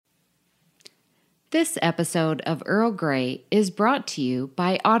This episode of Earl Grey is brought to you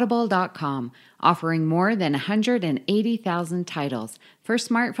by Audible.com, offering more than 180,000 titles for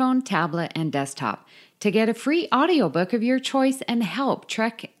smartphone, tablet, and desktop. To get a free audiobook of your choice and help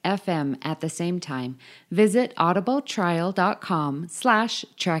Trek FM at the same time, visit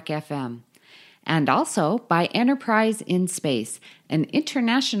audibletrial.com/trekfm. And also by Enterprise in Space, an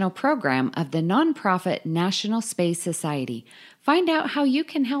international program of the nonprofit National Space Society. Find out how you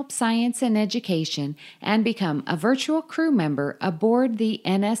can help science and education and become a virtual crew member aboard the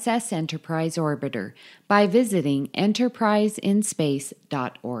NSS Enterprise Orbiter by visiting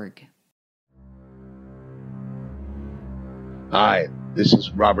enterpriseinspace.org. Hi, this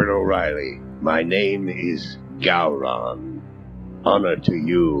is Robert O'Reilly. My name is Gowron. Honor to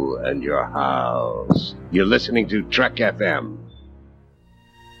you and your house. You're listening to Trek FM.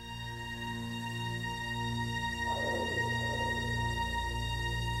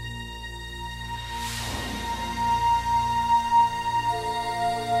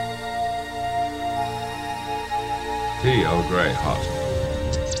 Tea Earl Grey hot.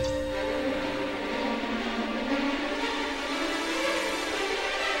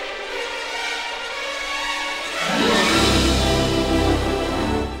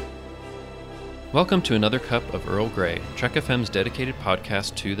 Welcome to another cup of Earl Grey, Trek FM's dedicated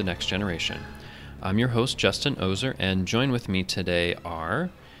podcast to the next generation. I'm your host, Justin Ozer, and join with me today are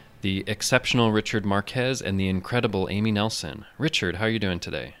the exceptional Richard Marquez and the incredible Amy Nelson. Richard, how are you doing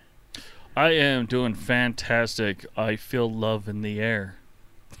today? I am doing fantastic. I feel love in the air.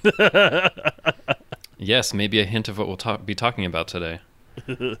 Yes, maybe a hint of what we'll be talking about today.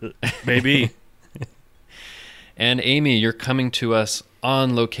 Maybe. And Amy, you're coming to us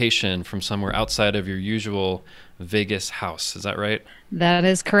on location from somewhere outside of your usual Vegas house. Is that right? That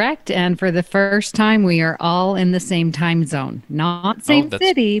is correct. And for the first time, we are all in the same time zone. Not same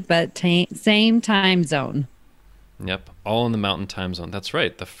city, but same time zone. Yep, all in the Mountain Time Zone. That's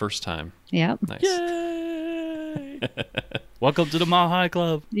right, the first time. Yep. Nice. Yay! Welcome to the Mile High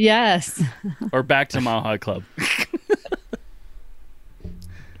Club. Yes. Or back to Mile High Club.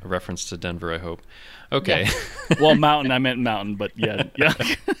 A reference to Denver, I hope. Okay. Yeah. Well, mountain, I meant mountain, but yeah.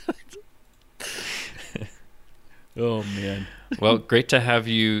 Oh, man. Well, great to have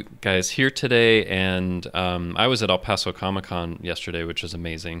you guys here today, and I was at El Paso Comic-Con yesterday, which was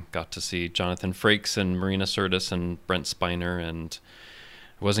amazing. Got to see Jonathan Frakes and Marina Sirtis and Brent Spiner, and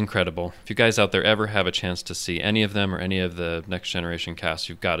it was incredible. If you guys out there ever have a chance to see any of them or any of the Next Generation cast,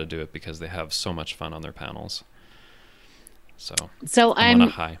 you've got to do it because they have so much fun on their panels. So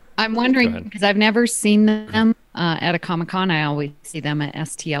I'm wondering, because I've never seen them at a Comic-Con. I always see them at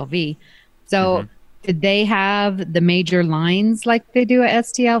STLV. So did they have the major lines like they do at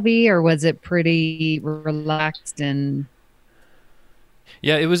STLV, or was it pretty relaxed and...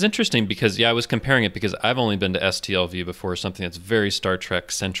 Yeah, it was interesting because, I was comparing it because I've only been to STLV before, something that's very Star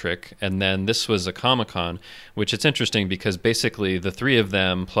Trek-centric, and then this was a Comic-Con, which it's interesting because basically the three of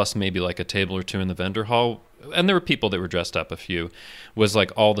them, plus maybe like a table or two in the vendor hall, and there were people that were dressed up, a few, was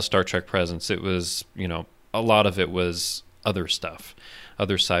like all the Star Trek presence. It was, a lot of it was other stuff,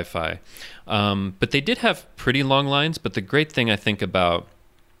 other sci-fi. But they did have pretty long lines, but the great thing I think about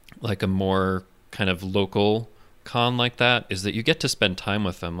like a more kind of local con like that is that you get to spend time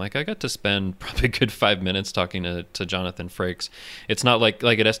with them. Like I got to spend probably a good 5 minutes talking to Jonathan Frakes. It's not like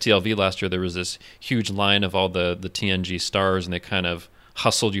at STLV last year, there was this huge line of all the TNG stars, and they kind of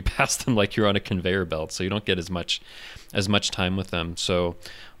hustled you past them like you're on a conveyor belt, so you don't get as much time with them. So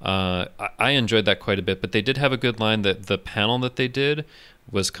I enjoyed that quite a bit, but they did have a good line. That the panel that they did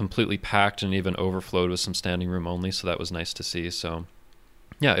was completely packed and even overflowed with some standing room only, so that was nice to see. So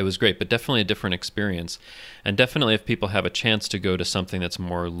yeah, it was great, but definitely a different experience. And definitely if people have a chance to go to something that's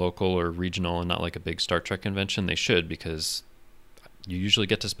more local or regional and not like a big Star Trek convention, they should, because you usually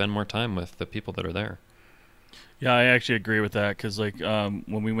get to spend more time with the people that are there. Yeah, I actually agree with that, because when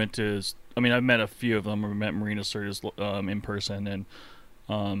we went to... I've met a few of them. I met Marina Sirtis in person,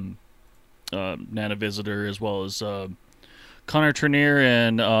 and Nana Visitor, as well as Connor Trenier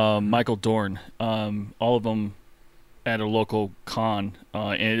and Michael Dorn. All of them at a local con,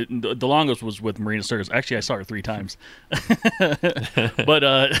 and the longest was with Marina Sirtis. Actually, I saw her 3 times,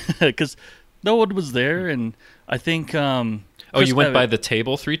 but because no one was there, and I think you went by the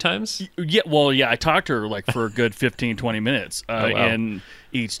table 3 times? Yeah, well, yeah, I talked to her like for a good 15, 20 minutes, and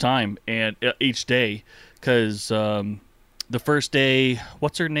each time and each day, because the first day,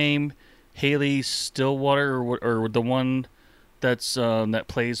 what's her name, Haley Stillwater, or the one that's that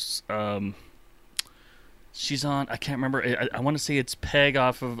plays. She's on. I can't remember. I want to say it's Peg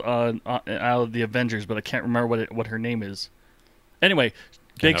out of the Avengers, but I can't remember what her name is. Anyway,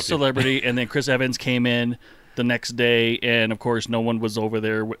 big celebrity, and then Chris Evans came in the next day, and of course, no one was over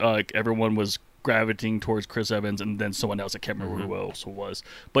there. Everyone was gravitating towards Chris Evans, and then someone else. I can't remember who else it was,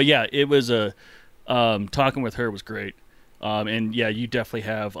 but yeah, it was talking with her was great. And yeah, you definitely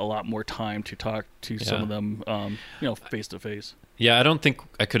have a lot more time to talk to some of them, face to face. Yeah, I don't think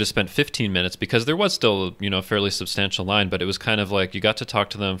I could have spent 15 minutes because there was still, a fairly substantial line, but it was kind of like you got to talk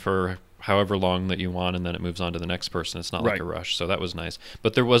to them for however long that you want, and then it moves on to the next person. It's not like a rush, so that was nice.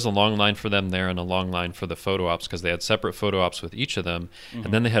 But there was a long line for them there and a long line for the photo ops because they had separate photo ops with each of them,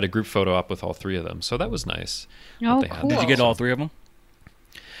 and then they had a group photo op with all three of them. So that was nice. Oh, cool. Did you get all three of them?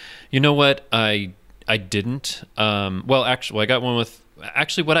 You know what? I didn't. Well, actually, I got one with...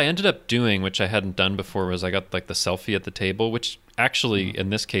 Actually, what I ended up doing, which I hadn't done before, was I got like the selfie at the table, which actually in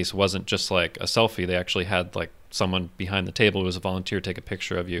this case wasn't just like a selfie. They actually had like someone behind the table who was a volunteer take a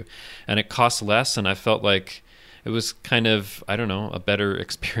picture of you, and it cost less, and I felt like it was kind of, I don't know, a better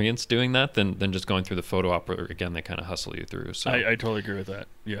experience doing that than just going through the photo op. Again, they kind of hustle you through. So I totally agree with that.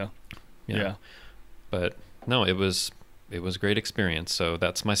 Yeah. But no, it was a great experience. So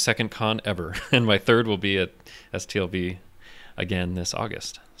that's my second con ever, and my third will be at STLV again this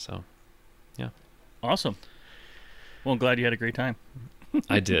August. So yeah, awesome. Well, I'm glad you had a great time.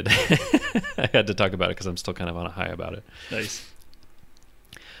 I did. I had to talk about it because I'm still kind of on a high about it. Nice.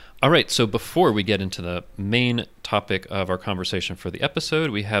 All right, so before we get into the main topic of our conversation for the episode,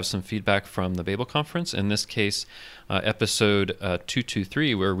 we have some feedback from the Babel Conference. In this case, episode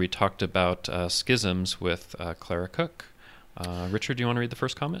 223, where we talked about schisms with Clara Cook. Richard, do you want to read the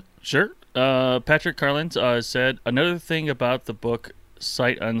first comment? Sure. Patrick Carlins said, another thing about the book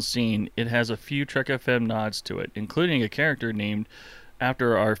Sight Unseen, it has a few Trek FM nods to it, including a character named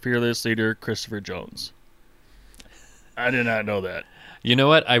after our fearless leader, Christopher Jones. I did not know that. You know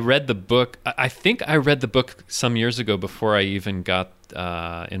what? I read the book. I think I read the book some years ago before I even got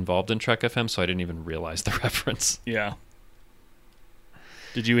involved in Trek FM, so I didn't even realize the reference. Yeah.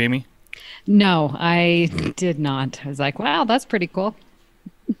 Did you, Amy? No, I did not. I was like, wow, that's pretty cool.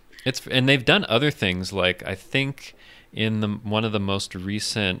 And they've done other things, like I think in one of the most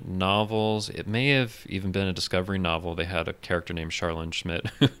recent novels, it may have even been a Discovery novel, they had a character named Charlene Schmidt,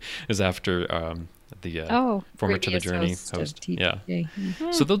 who is after the former To the Journey host. Yeah.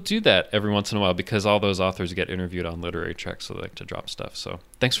 Mm-hmm. So they'll do that every once in a while because all those authors get interviewed on Literary Trek, so they like to drop stuff. So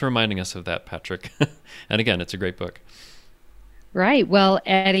thanks for reminding us of that, Patrick. And again, it's a great book. Right. Well,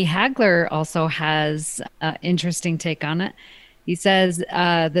 Eddie Hagler also has an interesting take on it. He says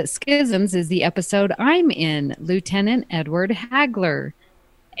that Schisms is the episode I'm in, Lieutenant Edward Hagler.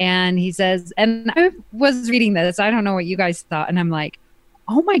 And he says, and I was reading this, I don't know what you guys thought, and I'm like,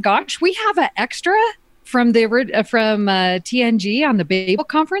 oh my gosh, we have an extra from TNG on the Babel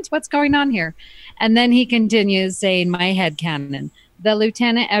Conference? What's going on here? And then he continues saying, my headcanon, the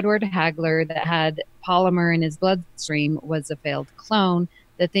Lieutenant Edward Hagler that had polymer in his bloodstream was a failed clone.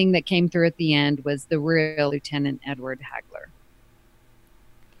 The thing that came through at the end was the real Lieutenant Edward Hagler.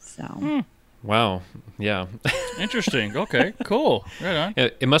 So, wow, yeah, interesting. Okay, cool. Right on.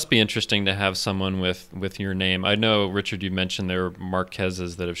 It must be interesting to have someone with your name. I know, Richard, you mentioned there are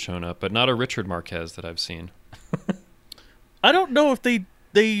Marquezes that have shown up, but not a Richard Marquez that I've seen. I don't know if they.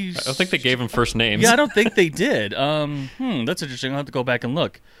 I don't think they gave him first names. Yeah, I don't think they did. That's interesting. I'll have to go back and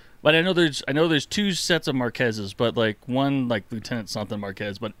look. But I know there's two sets of Marquezes, but like one like Lieutenant something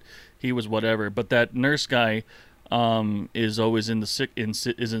Marquez, but he was whatever. But that nurse guy is always in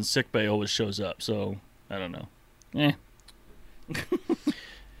sick bay, always shows up. So I don't know.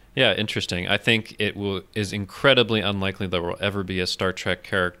 Yeah, interesting. I think is incredibly unlikely there will ever be a Star Trek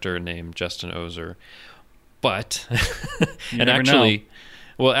character named Justin Ozer. But and actually know.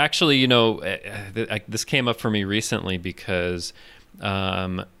 Well, actually, this came up for me recently because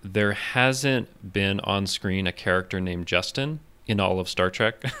there hasn't been on screen a character named Justin in all of Star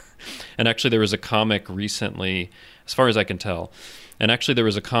Trek. And actually, there was a comic recently, as far as I can tell, there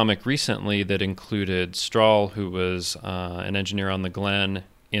was a comic recently that included Strahl, who was an engineer on the Glen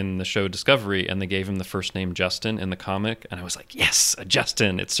in the show Discovery, and they gave him the first name Justin in the comic. And I was like, yes, a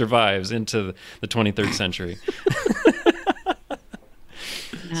Justin. It survives into the 23rd century.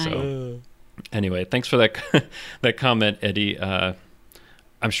 Nice. So, anyway, thanks for that comment, Eddie.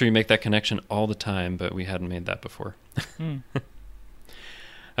 I'm sure you make that connection all the time, but we hadn't made that before.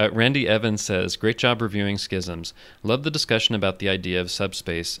 Randy Evans says, great job reviewing Schisms. Love the discussion about the idea of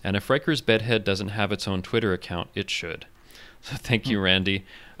subspace, and if Riker's Bedhead doesn't have its own Twitter account, it should. So thank you, Randy.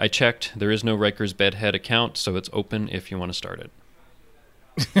 I checked. There is no Riker's Bedhead account, so it's open if you want to start it.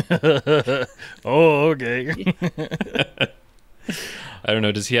 Oh, okay. I don't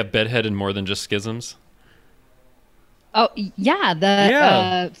know. Does he have Bedhead in more than just Schisms? Oh, yeah, the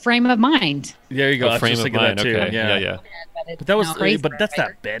Yeah. frame of mind. There you go. I was Frame just of thinking mind. that too. Okay. Yeah. Yeah. But that was, Crazy but that's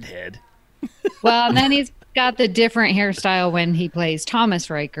Riker. that bedhead. Well, and then he's got the different hairstyle when he plays Thomas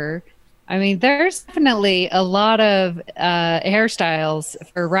Riker. I mean, there's definitely a lot of hairstyles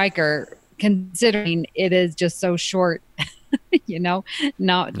for Riker, considering it is just so short. No.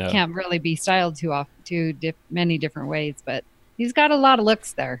 Can't really be styled many different ways. But he's got a lot of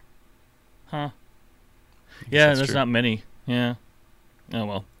looks there. Huh. Yeah, that's there's true. not many. Yeah. Oh,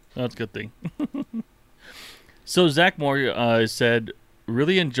 well. That's a good thing. So Zach Moore said,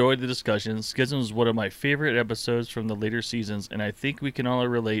 really enjoyed the discussion. Schism is one of my favorite episodes from the later seasons, and I think we can all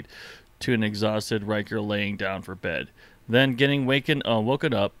relate to an exhausted Riker laying down for bed. Then getting woken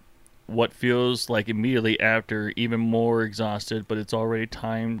up, what feels like immediately after, even more exhausted, but it's already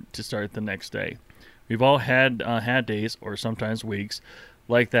time to start the next day. We've all had days, or sometimes weeks,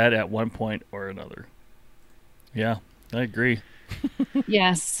 like that at one point or another. Yeah, I agree.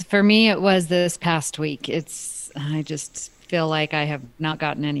 Yes, for me it was this past week. I just feel like I have not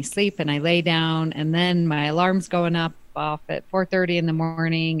gotten any sleep, and I lay down, and then my alarm's going off at 4:30 in the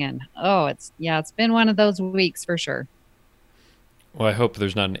morning, and it's been one of those weeks for sure. Well, I hope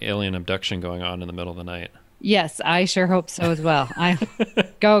there's not an alien abduction going on in the middle of the night. Yes, I sure hope so as well. I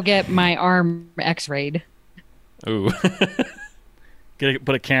go get my arm x-rayed. Ooh.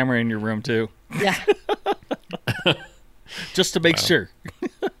 Put a camera in your room too, Yeah. just to make sure.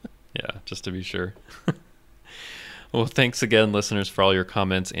 Yeah, just to be sure. Well, thanks again, listeners, for all your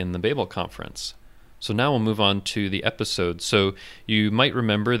comments in the Babel conference. So now we'll move on to the episode. So you might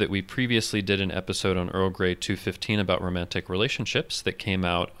remember that we previously did an episode on Earl Grey 215 about romantic relationships that came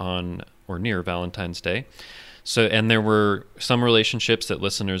out on or near Valentine's Day. And there were some relationships that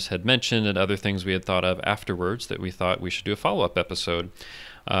listeners had mentioned and other things we had thought of afterwards that we thought we should do a follow-up episode.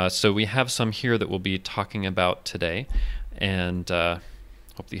 So we have some here that we'll be talking about today, and hope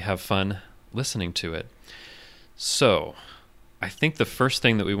that you have fun listening to it. So I think the first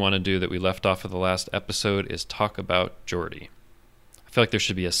thing that we want to do that we left off of the last episode is talk about Geordi. I feel like there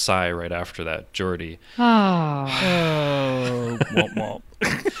should be a sigh right after that. Geordi. Oh. Womp womp.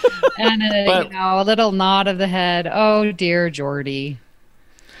 And a little nod of the head. Oh, dear Geordi.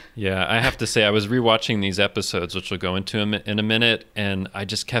 Yeah, I have to say, I was rewatching these episodes, which we'll go into in a minute, and I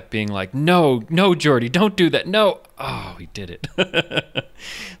just kept being like, no, Geordi, don't do that. No. Oh, he did it.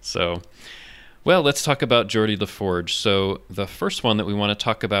 So, well, let's talk about Geordi LaForge. So the first one that we want to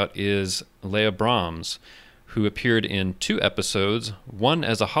talk about is Leah Brahms, who appeared in 2 episodes, one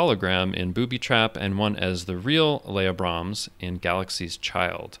as a hologram in Booby Trap and one as the real Leah Brahms in Galaxy's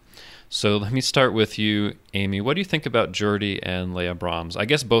Child. So let me start with you, Amy. What do you think about Geordi and Leah Brahms? I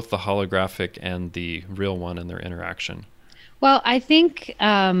guess both the holographic and the real one and their interaction. Well, I think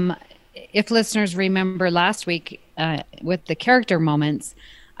if listeners remember last week with the character moments,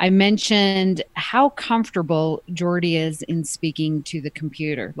 I mentioned how comfortable Geordi is in speaking to the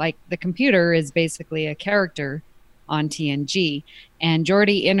computer. Like, the computer is basically a character on TNG, and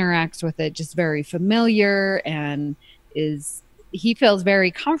Geordi interacts with it just very familiar, and he feels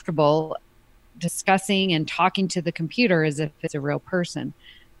very comfortable discussing and talking to the computer as if it's a real person.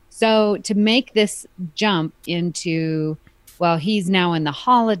 So to make this jump into, well, he's now in the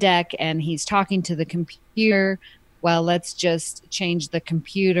holodeck and he's talking to the computer, well, let's just change the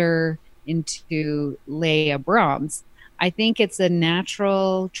computer into Leah Brahms. I think it's a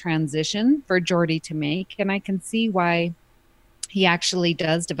natural transition for Geordi to make, and I can see why he actually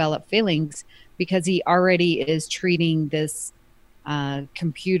does develop feelings, because he already is treating this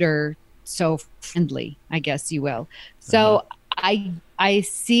computer so friendly, I guess you will. So I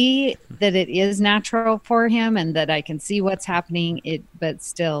see that it is natural for him and that I can see what's happening, but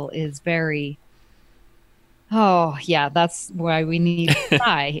still is very... Oh, yeah, that's why we need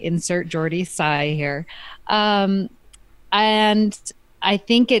sigh. Insert Geordi sigh here. And I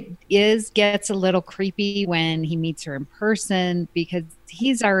think it gets a little creepy when he meets her in person, because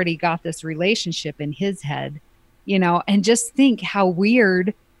he's already got this relationship in his head, and just think how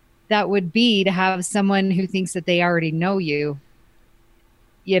weird that would be to have someone who thinks that they already know you,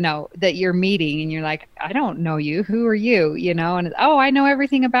 that you're meeting, and you're like, I don't know you. Who are you? And oh, I know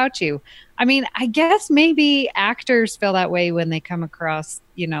everything about you. I mean, I guess maybe actors feel that way when they come across,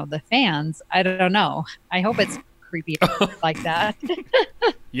 the fans. I don't know. I hope it's creepy like that.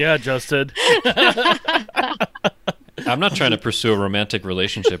 Yeah, Justin. I'm not trying to pursue a romantic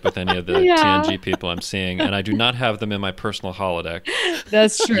relationship with any of the TNG people I'm seeing, and I do not have them in my personal holodeck.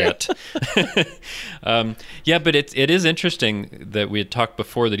 That's true. Yet. Yeah, but it is interesting that we had talked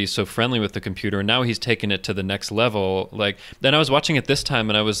before that he's so friendly with the computer, and now he's taken it to the next level. Like, then I was watching it this time,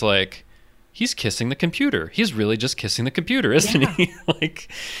 and I was like, he's kissing the computer. He's really just kissing the computer, isn't he? Like,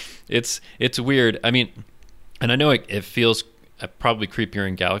 it's weird. I mean, and I know it feels probably creepier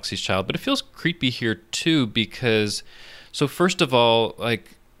in Galaxy's Child, but it feels creepy here too because, so first of all,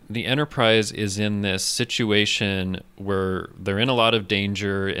 like, the Enterprise is in this situation where they're in a lot of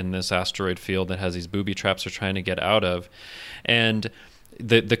danger in this asteroid field that has these booby traps they're trying to get out of, and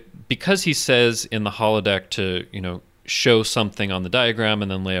because he says in the holodeck to, you know, show something on the diagram, and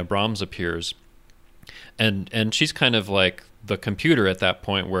then Leia Brahms appears, and she's kind of like the computer at that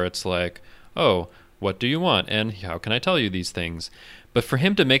point, where it's like, oh, what do you want, and how can I tell you these things? But for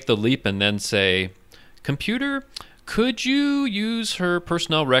him to make the leap and then say, computer, could you use her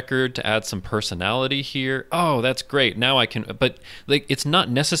personnel record to add some personality here? Oh, that's great. Now I can, but like, it's not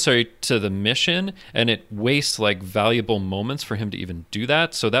necessary to the mission, and it wastes like valuable moments for him to even do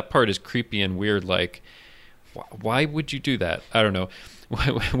that. So that part is creepy and weird. Like, why would you do that? I don't know.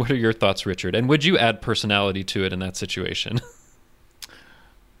 What are your thoughts, Richard? And would you add personality to it in that situation?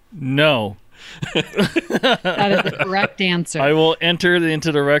 No. That is the correct answer. I will enter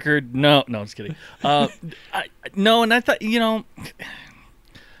into the record. No, I'm just kidding. No, and I thought, you know,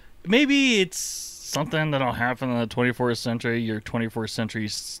 maybe it's something that'll happen in the 24th century, your 24th century,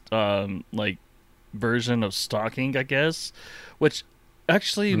 like, version of stalking, I guess, which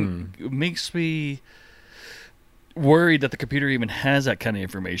actually makes me worried that the computer even has that kind of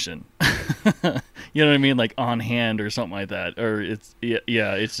information. You know what I mean? Like on hand or something like that. Or it's, yeah,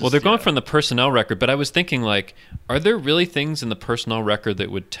 it's just, well, they're going from the personnel record, but I was thinking, like, are there really things in the personnel record that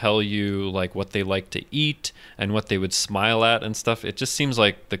would tell you, like, what they like to eat and what they would smile at and stuff? It just seems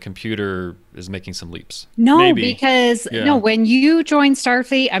like the computer is making some leaps. No, Maybe. because when you join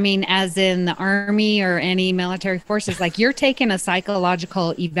Starfleet, I mean, as in the Army or any military forces, like, you're taking a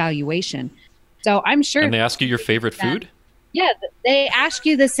psychological evaluation. So I'm sure. And they ask you your favorite food? Yeah, they ask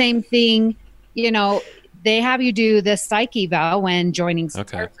you the same thing. You know, they have you do the psych eval when joining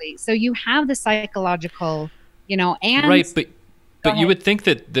Starfleet. So you have the psychological, you know, and right, but you would think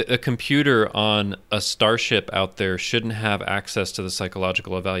that a computer on a starship out there shouldn't have access to the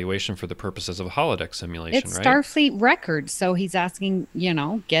psychological evaluation for the purposes of a holodeck simulation, it's right? Starfleet records, so he's asking, you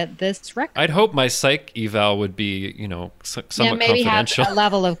know, get this record. I'd hope my psych eval would be, you know, somewhat maybe confidential. Have a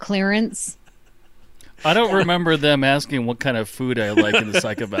level of clearance. I don't remember them asking what kind of food I like in the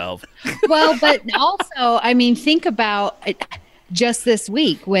psych valve. Well, but also, I mean, think about just this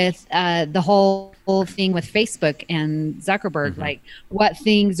week with the whole thing with Facebook and Zuckerberg, like what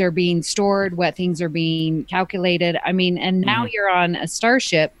things are being stored, what things are being calculated. I mean, and now you're on a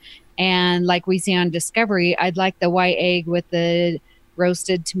starship, and like we see on Discovery, I'd like the white egg with the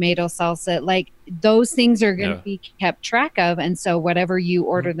roasted tomato salsa. Like, those things are going to be kept track of, and so whatever you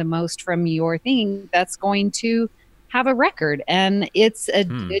order the most from your thing, that's going to have a record. And it's a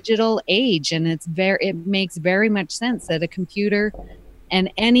digital age, and it makes very much sense that a computer and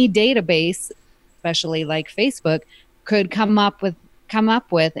any database, especially like Facebook, could come up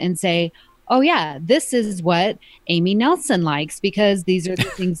with and say, oh yeah, this is what Amy Nelson likes, because these are the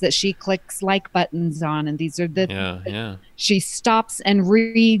things that she clicks like buttons on, and these are the she stops and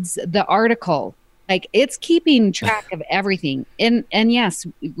reads the article. Like, it's keeping track of everything. And yes,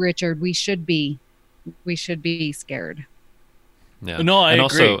 Richard, we should be scared. Yeah. No, I agree.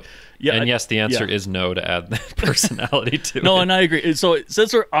 Also, and yes, the answer is no to add personality to it. No, and I agree. So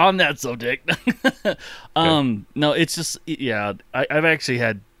since we're on that subject, no, it's just, I've actually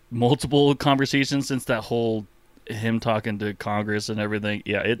had multiple conversations since that whole him talking to Congress and everything.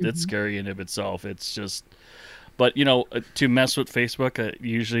 Yeah, it's scary in of itself. It's just, but you know, to mess with Facebook,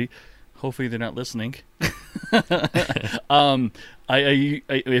 usually, hopefully they're not listening. I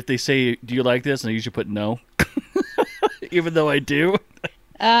if they say, "Do you like this?" and I usually put no, even though I do.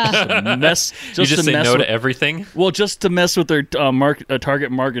 You just say no to everything? Well, just to mess with their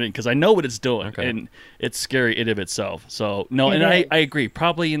target marketing, because I know what it's doing, and it's scary in of itself. So, no, and I agree.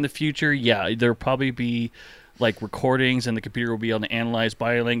 Probably in the future, there'll probably be like recordings, and the computer will be able to analyze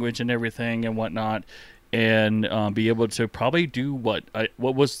body language and everything and whatnot, and be able to probably do what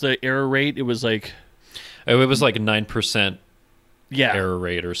was the error rate? It was like... it was like 9% error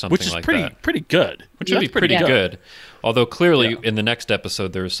rate or something like that. Which is pretty good. Which would be pretty good. Although clearly in the next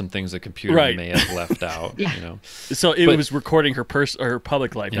episode there are some things the computer may have left out. You know. So it was recording her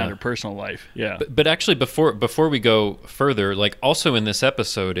public life, not her personal life. Yeah. But actually, before we go further, like, also in this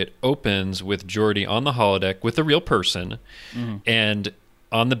episode, it opens with Geordi on the holodeck with a real person, and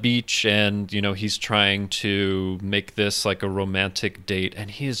on the beach, and he's trying to make this like a romantic date, and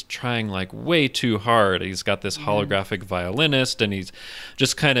he is trying like way too hard. He's got this holographic violinist, and he's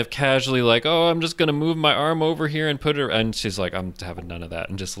just kind of casually like, oh, I'm just gonna move my arm over here and put it, and she's like, I'm having none of that,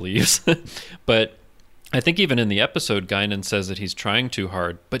 and just leaves. But I think even in the episode, Guinan says that he's trying too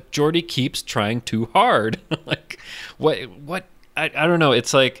hard, but Geordi keeps trying too hard. Like, what? I don't know.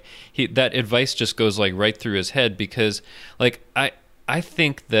 It's like that advice just goes like right through his head, because like I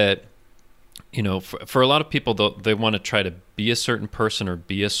think that, for a lot of people, they want to try to be a certain person or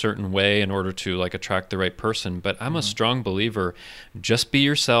be a certain way in order to like attract the right person. But I'm a strong believer, just be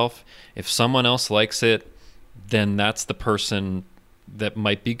yourself. If someone else likes it, then that's the person that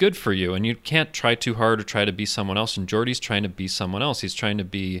might be good for you. And you can't try too hard or try to be someone else. And Geordi's trying to be someone else. He's trying to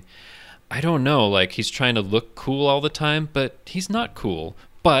be, I don't know, like he's trying to look cool all the time, but he's not cool.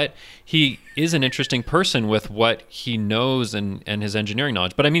 But he is an interesting person with what he knows and his engineering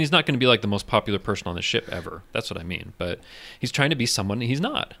knowledge. But I mean, he's not going to be like the most popular person on the ship ever. That's what I mean. But he's trying to be someone he's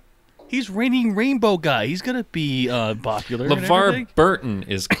not. He's Raining Rainbow guy. He's going to be popular. LeVar Burton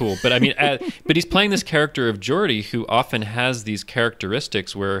is cool. But I mean, but he's playing this character of Geordi who often has these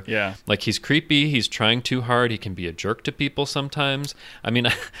characteristics where, like, he's creepy, he's trying too hard, he can be a jerk to people sometimes. I mean,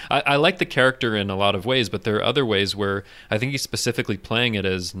 I like the character in a lot of ways, but there are other ways where I think he's specifically playing it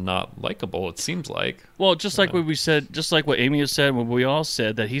as not likable, it seems like. Well, just like what we said, just like what Amy has said, what we all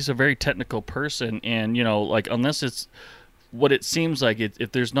said, that he's a very technical person, and, like, unless it's what it seems like,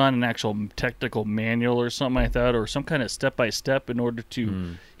 if there's not an actual technical manual or something like that, or some kind of step-by-step in order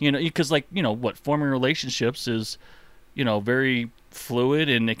to, because forming relationships is, very fluid,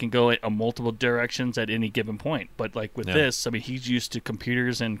 and it can go in multiple directions at any given point. But like with this, I mean, he's used to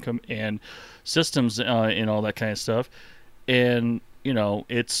computers and systems and all that kind of stuff, and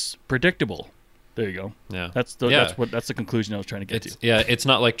it's predictable. There you go. Yeah, that's the conclusion I was trying to get to. Yeah, it's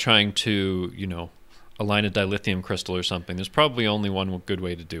not like trying to align a dilithium crystal or something. There's probably only one good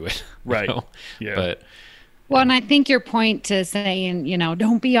way to do it. Right. Yeah. But well, and I think your point to saying,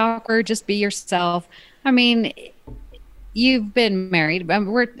 don't be awkward, just be yourself. I mean, you've been married.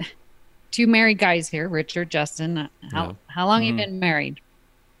 We're two married guys here, Richard, Justin. How long have you been married?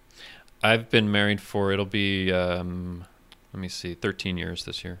 I've been married for, it'll be, let me see, 13 years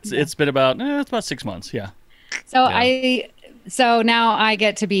this year. It's been about 6 months. Yeah. So now I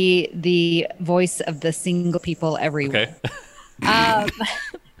get to be the voice of the single people everywhere. Okay.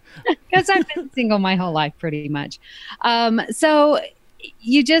 Because I've been single my whole life pretty much. So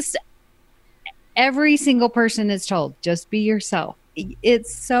every single person is told, just be yourself.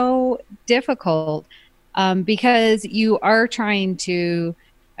 It's so difficult because you are trying to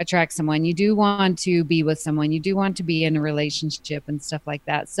attract someone. You do want to be with someone. You do want to be in a relationship and stuff like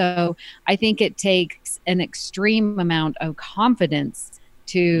that. So I think it takes an extreme amount of confidence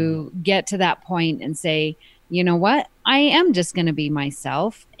to get to that point and say, you know what, I am just going to be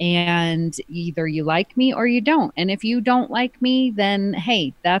myself, and either you like me or you don't. And if you don't like me, then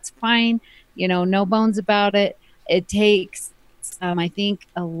hey, that's fine. No bones about it. It takes, I think,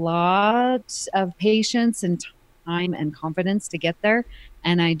 a lot of patience and time and confidence to get there.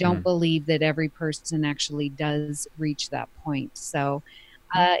 And I don't believe that every person actually does reach that point. So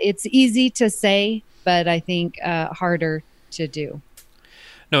it's easy to say, but I think harder to do.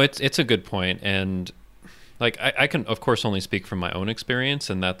 No, it's a good point. And like, I can, of course, only speak from my own experience.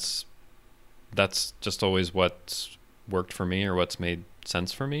 And that's just always what's worked for me or what's made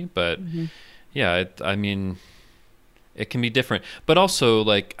sense for me. But I mean, it can be different. But also,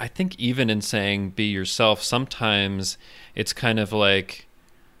 like, I think even in saying be yourself, sometimes it's kind of like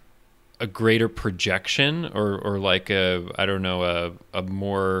a greater projection or like a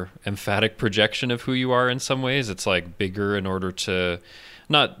more emphatic projection of who you are in some ways. It's like bigger in order to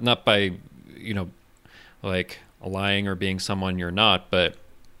not by, like lying or being someone you're not, but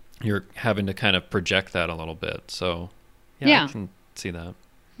you're having to kind of project that a little bit. So I can see that.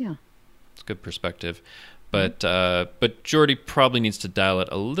 Yeah. It's a good perspective. But Geordi probably needs to dial it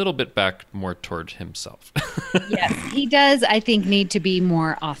a little bit back more toward himself. Yes, he does, I think, need to be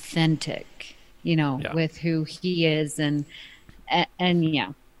more authentic, with who he is. And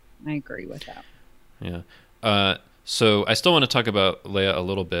yeah, I agree with that. Yeah. So I still want to talk about Leia a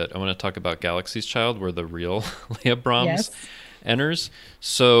little bit. I want to talk about Galaxy's Child, where the real Leia Brahms enters.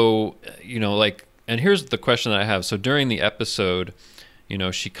 So, and here's the question that I have. So during the episode,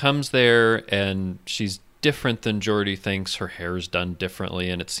 she comes there and she's different than Geordi thinks. Her hair's done differently,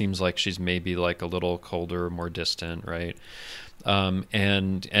 and it seems like she's maybe like a little colder, more distant, right?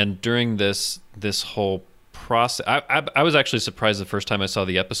 And during this whole process, I was actually surprised the first time I saw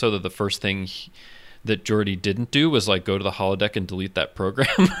the episode that the first thing that Geordi didn't do was like go to the holodeck and delete that program,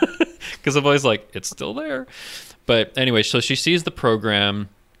 because I'm always like, it's still there. But anyway, so she sees the program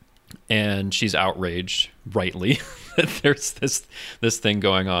and she's outraged, rightly, that there's this thing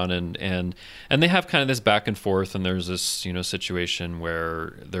going on, and they have kind of this back and forth, and there's this situation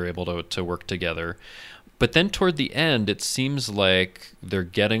where they're able to work together. But then toward the end, it seems like they're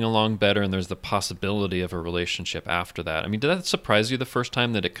getting along better, and there's the possibility of a relationship after that. I mean, did that surprise you the first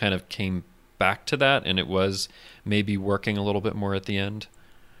time that it kind of came back to that, and it was maybe working a little bit more at the end?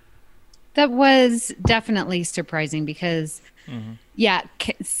 That was definitely surprising because,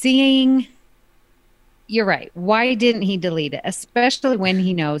 seeing, you're right. Why didn't he delete it? Especially when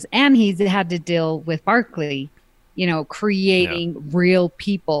he knows, and he's had to deal with Barkley, creating real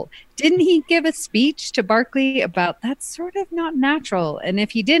people. Didn't he give a speech to Barkley about that's sort of not natural? And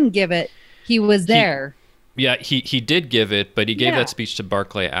if he didn't give it, he was there. He did give it, but he gave that speech to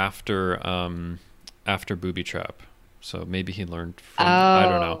Barkley after Booby Trap. So maybe he learned from, I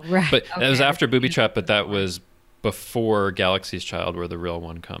don't know. Right. But it was after Booby Trap, but that was before Galaxy's Child, where the real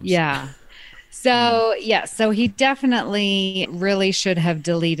one comes. Yeah. So, so he definitely really should have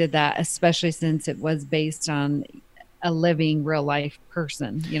deleted that, especially since it was based on a living real life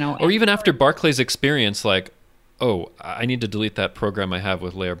person, Or even after Barclay's experience, like, oh, I need to delete that program I have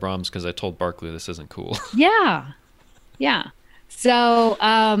with Leia Brahms because I told Barkley this isn't cool. Yeah. So,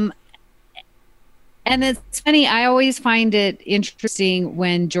 and it's funny, I always find it interesting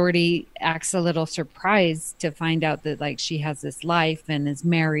when Geordi acts a little surprised to find out that like she has this life and is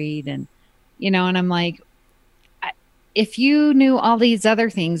married and and I'm like, if you knew all these other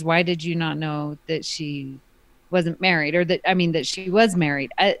things, why did you not know that she wasn't married, or that she was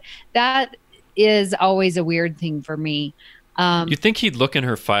married? That is always a weird thing for me. You'd think he'd look in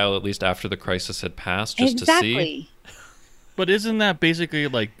her file at least after the crisis had passed just to see. But isn't that basically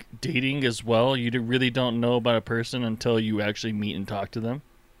like dating as well? You really don't know about a person until you actually meet and talk to them.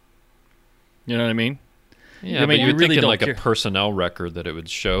 You know what I mean? Yeah, but you would think in like a personnel record that it would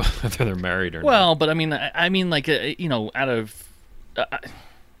show whether they're married or not. Well, but I mean like, out of...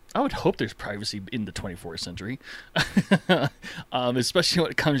 I would hope there's privacy in the 24th century, especially when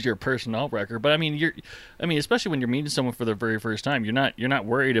it comes to your personnel record. But I mean, especially when you're meeting someone for the very first time, you're not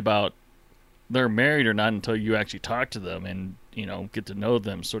worried about they're married or not until you actually talk to them and get to know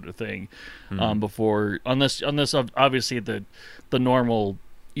them, sort of thing. Before, unless obviously the normal,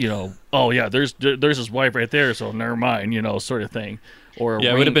 oh yeah, there's his wife right there, so never mind, sort of thing. Or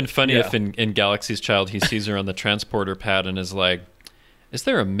it would have been funny if in Galaxy's Child he sees her on the transporter pad and is like, is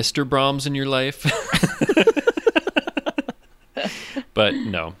there a Mr. Brahms in your life? But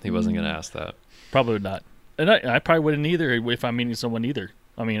no, he wasn't going to ask that. Probably not. And I probably wouldn't either if I'm meeting someone either.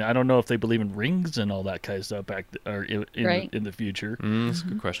 I mean, I don't know if they believe in rings and all that kind of stuff in the future. That's a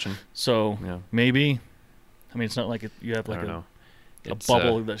good question. So maybe. I mean, it's not like you have like a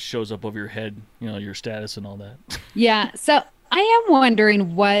bubble that shows up over your head, your status and all that. Yeah. So I am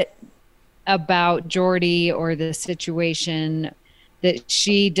wondering what about Geordi or the situation that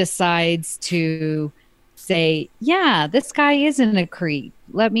she decides to say, yeah, this guy isn't a creep.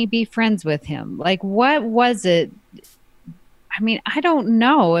 Let me be friends with him. Like, what was it? I mean, I don't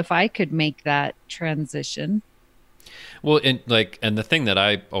know if I could make that transition. Well, and the thing that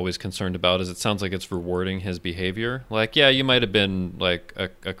I always concerned about is it sounds like it's rewarding his behavior. Like, yeah, you might have been like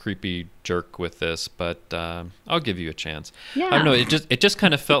a creepy jerk with this, but I'll give you a chance. Yeah. I don't know. It just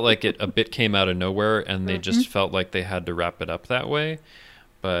kind of felt like it a bit came out of nowhere, and they just felt like they had to wrap it up that way.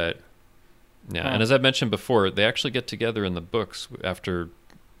 But yeah, and as I mentioned before, they actually get together in the books after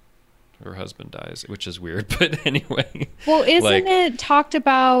her husband dies, which is weird. But anyway. Well, isn't it talked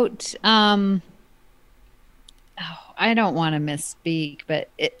about? I don't want to misspeak, but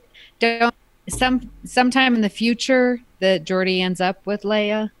sometime in the future that Geordi ends up with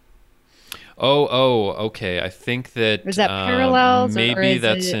Leia. Oh, okay. I think that is that parallels. Maybe or is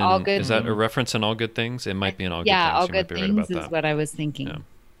that's in All Good. Is that a reference in All Good Things? It might be in All Good Things. Yeah, All you Good Things is what I was thinking.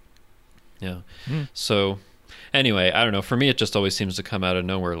 Yeah. So anyway, I don't know. For me, it just always seems to come out of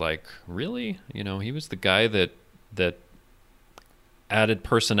nowhere. Like, really? He was the guy that added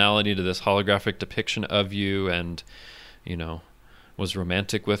personality to this holographic depiction of you and, was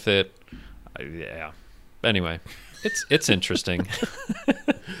romantic with it. Yeah. Anyway, it's interesting.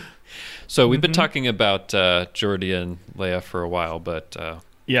 So we've been talking about Geordi and Leia for a while, but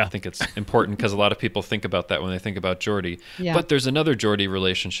I think it's important because a lot of people think about that when they think about Geordi. Yeah. But there's another Geordi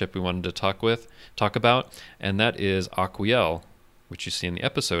relationship we wanted to talk about, and that is Aquiel, which you see in the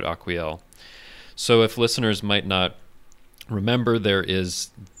episode Aquiel. So if listeners might not remember, there is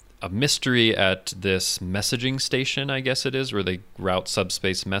a mystery at this messaging station, I guess it is, where they route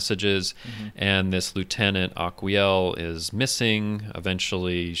subspace messages. And this Lieutenant Aquiel is missing.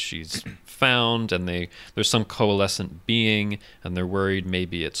 Eventually, she's found, and there's some coalescent being, and they're worried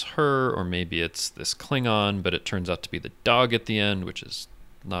maybe it's her or maybe it's this Klingon, but it turns out to be the dog at the end, which is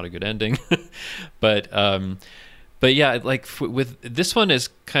not a good ending. But yeah, like with this one is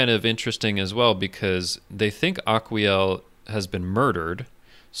kind of interesting as well, because they think Aquiel has been murdered.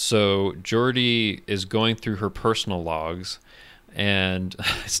 So Geordi is going through her personal logs and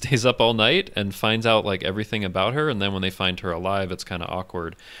stays up all night and finds out like everything about her. And then when they find her alive, it's kind of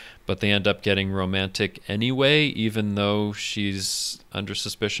awkward. But they end up getting romantic anyway, even though she's under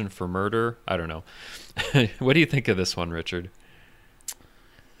suspicion for murder. I don't know. What do you think of this one, Richard?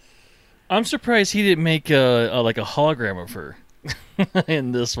 I'm surprised he didn't make a hologram of her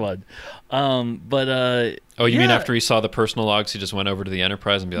in this one. You mean after he saw the personal logs, he just went over to the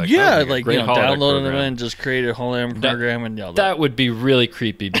Enterprise and be like, downloaded them and just created a hologram program and that would be really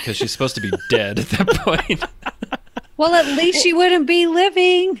creepy because she's supposed to be dead at that point. Well, at least she wouldn't be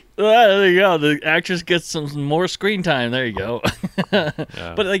living. There you go. The actress gets some more screen time. There you go. Yeah.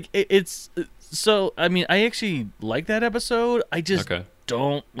 But like it's so. I mean, I actually like that episode. I just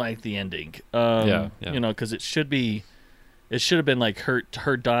don't like the ending. You know, because it should have been like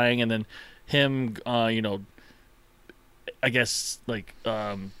her dying and then him. I guess like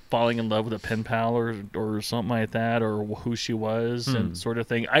falling in love with a pen pal or something like that, or who she was and sort of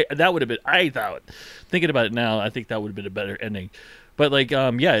thing. That would have been. I thought, thinking about it now, I think that would have been a better ending. But like,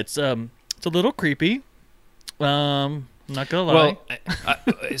 it's a little creepy. Not gonna lie. Well,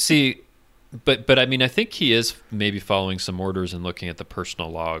 I see, but I mean, I think he is maybe following some orders and looking at the personal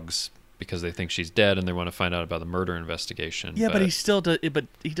logs because they think she's dead and they want to find out about the murder investigation. Yeah, but he still does. But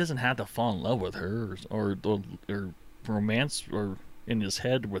he doesn't have to fall in love with her or romance or in his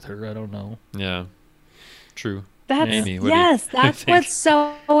head with her. I don't know. Yeah, true. Amy, that's what's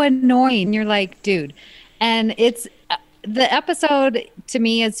so annoying. You're like, dude, and it's the episode to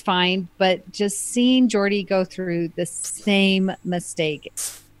me is fine, but just seeing Geordi go through the same mistake,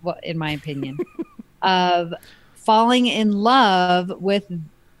 in my opinion, of falling in love with,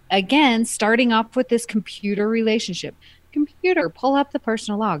 again, starting off with this computer relationship. Computer, pull up the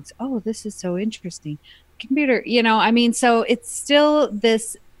personal logs. Oh, this is so interesting. Computer, so it's still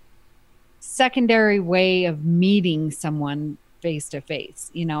this secondary way of meeting someone face to face.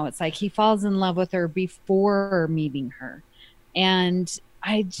 It's like he falls in love with her before meeting her. And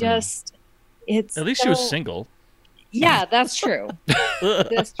I just, it's at least she was single. Yeah, that's true.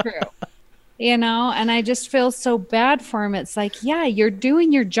 That's true. And I just feel so bad for him. It's like, yeah, you're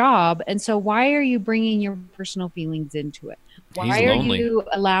doing your job. And so why are you bringing your personal feelings into it? Why are you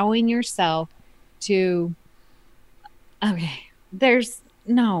allowing yourself to, that's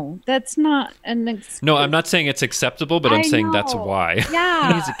not an excuse. No, I'm not saying it's acceptable, but I'm saying that's why.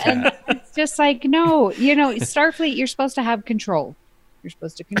 Yeah. He's a cat. And it's just like, no, Starfleet, you're supposed to have control. You're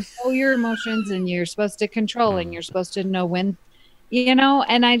supposed to control your emotions and you're supposed to control and you're supposed to know when,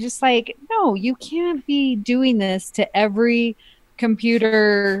 and I just like, no, you can't be doing this to every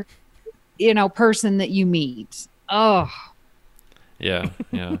computer, person that you meet. Oh. Yeah.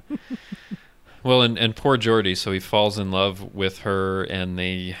 Well, and poor Geordi, so he falls in love with her, and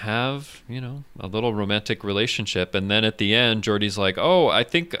they have, a little romantic relationship. And then at the end, Geordi's like, oh, I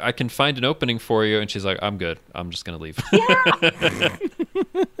think I can find an opening for you. And she's like, I'm good. I'm just going to leave. Yeah.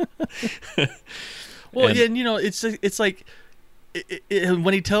 Well, it's like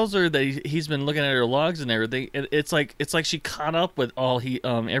when he tells her that he's been looking at her logs and everything, it's like she caught up with all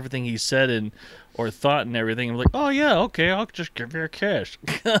everything he said or thought and everything. I'm like, oh, yeah, okay, I'll just give you a kiss.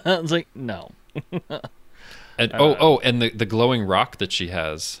 I was like, no. And and the glowing rock that she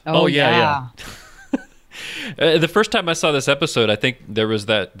has. Oh yeah. The first time I saw this episode, I think there was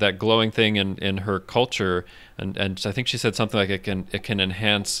that glowing thing in her culture, and I think she said something like it can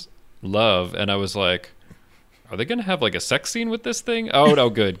enhance love, and I was like, are they going to have like a sex scene with this thing? Oh no,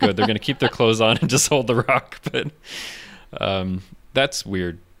 good. They're going to keep their clothes on and just hold the rock, but that's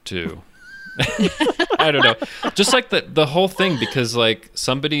weird too. I don't know. Just like the whole thing, because like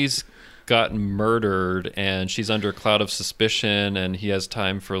somebody's gotten murdered and she's under a cloud of suspicion and he has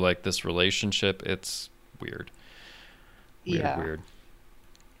time for like this relationship. It's weird. Weird.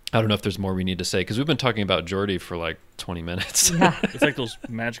 I don't know if there's more we need to say because we've been talking about Geordi for like 20 minutes. Yeah. It's like those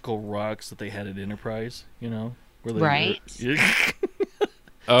magical rocks that they had at Enterprise, where they right. Like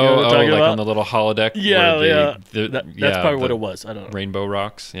about? On the little holodeck. Yeah, that's probably what it was. I don't know. Rainbow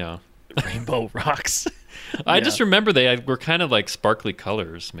rocks, yeah. Rainbow rocks. I just remember they were kind of like sparkly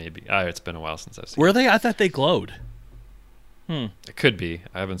colors, maybe. It's been a while since I've seen Were they? I thought they glowed. It could be.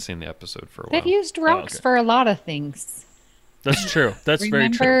 I haven't seen the episode for a while. They've used rocks okay. for a lot of things. That's true. That's very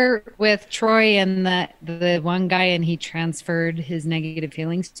true. Remember with Troy and the one guy, and he transferred his negative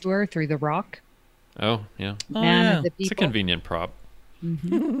feelings to her through the rock? Oh, yeah. Man yeah. of the people. It's a convenient prop.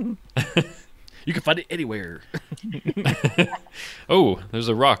 You can find it anywhere. Oh, there's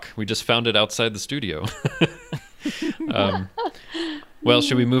a rock. We just found it outside the studio. Well,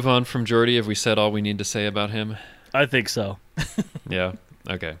 should we move on from Geordi? Have we said all we need to say about him? I think so. Yeah.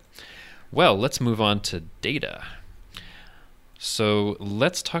 Okay. Well, let's move on to Data. So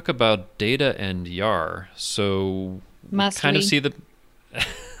let's talk about Data and Yar. So Must kind we? of see the.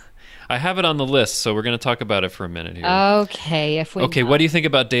 I have it on the list, so we're going to talk about it for a minute here. Okay. Okay, what do you think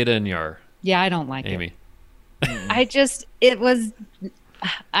about Data and Yar, Yeah, I don't like Amy? it.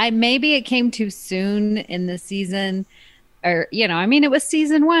 Maybe it came too soon in the season, or it was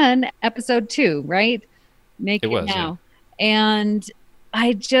season 1, episode 2, right? Make It it was, now, and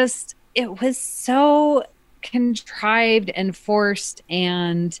it was so contrived and forced,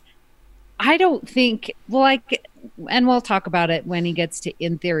 and I don't think and we'll talk about it when he gets to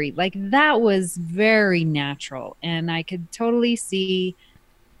In Theory. Like, that was very natural, and I could totally see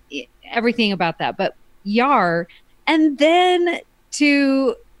everything about that. But Yar, and then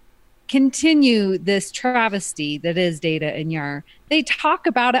to continue this travesty that is Data and Yar, they talk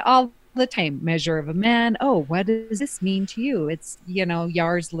about it all the time. Measure of a Man. Oh, what does this mean to you? It's,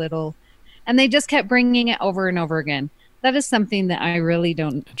 Yar's little, and they just kept bringing it over and over again. That is something that I really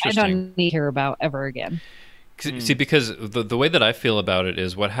don't need to hear about ever again. See, because the way that I feel about it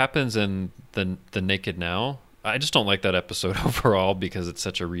is what happens in the Naked Now. I just don't like that episode overall because it's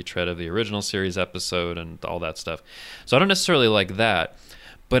such a retread of the original series episode and all that stuff. So I don't necessarily like that,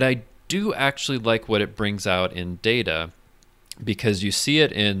 but I do actually like what it brings out in Data, because you see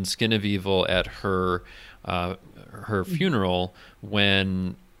it in Skin of Evil at her funeral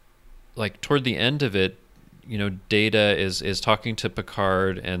when, like, toward the end of it, Data is talking to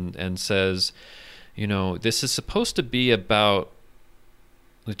Picard and says, this is supposed to be about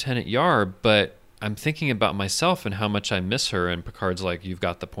Lieutenant Yar, but I'm thinking about myself and how much I miss her. And Picard's like, you've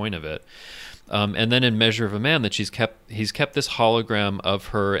got the point of it. And then in Measure of a Man, that he's kept this hologram of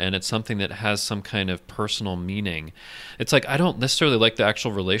her, and it's something that has some kind of personal meaning. It's like, I don't necessarily like the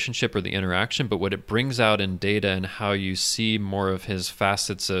actual relationship or the interaction, but what it brings out in Data and how you see more of his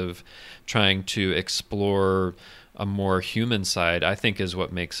facets of trying to explore a more human side, I think is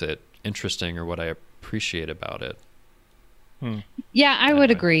what makes it interesting, or what I appreciate about it. Yeah, I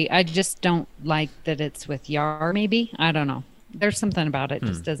would agree. I just don't like that it's with Yar, maybe. I don't know. There's something about it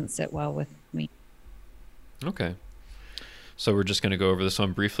just doesn't sit well with me. Okay. So we're just going to go over this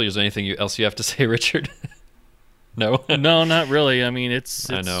one briefly. Is there anything else you have to say, Richard? No? No, not really. I mean, it's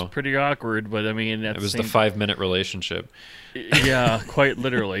I know. pretty awkward, but I mean... It was the 5-minute relationship. Yeah, quite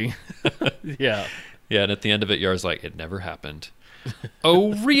literally. Yeah. Yeah, and at the end of it, Yar's like, it never happened.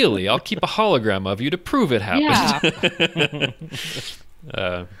 Oh, really? I'll keep a hologram of you to prove it happened.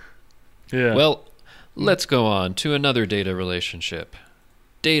 Yeah. Yeah. Well, let's go on to another Data relationship.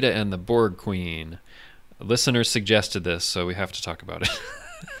 Data and the Borg Queen. Listeners suggested this, so we have to talk about it.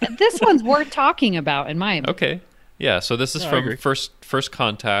 This one's worth talking about, in my opinion. Okay. Yeah, so this is from First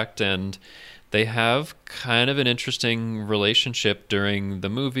Contact, and they have kind of an interesting relationship during the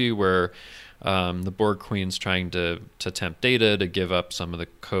movie where the Borg Queen's trying to tempt Data to give up some of the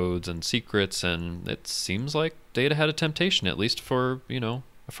codes and secrets, and it seems like Data had a temptation, at least for, a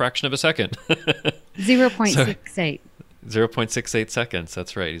fraction of a second. 0.68. 0.68 seconds,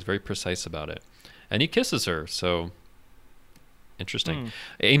 that's right. He's very precise about it. And he kisses her, so interesting.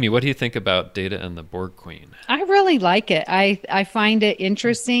 Amy, what do you think about Data and the Borg Queen? I really like it. I find it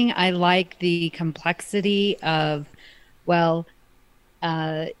interesting. I like the complexity of,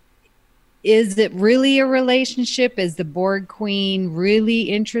 is it really a relationship? Is the Borg Queen really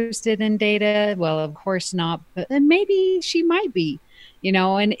interested in Data? Well, of course not, but then maybe she might be,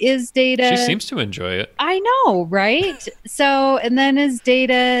 and is Data... She seems to enjoy it. I know, right? So, and then is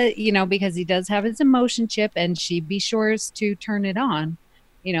Data, because he does have his emotion chip, and she'd be sure to turn it on,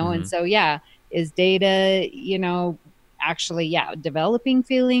 and so, yeah, is Data, actually, developing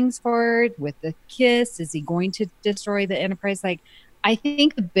feelings for it with the kiss? Is he going to destroy the Enterprise? Like, I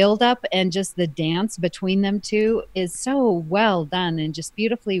think the buildup and just the dance between them two is so well done and just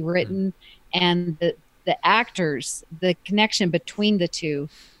beautifully written. And the actors, the connection between the two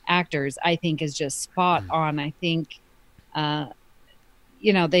actors, I think is just spot on. I think, they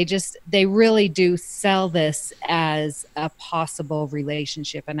really do sell this as a possible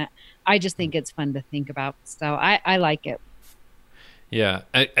relationship. And I just think it's fun to think about. So I like it. Yeah.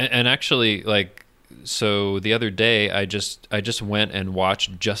 And actually, like, so the other day I just went and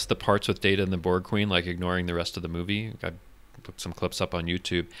watched just the parts with Data and the Borg Queen, like ignoring the rest of the movie. I put some clips up on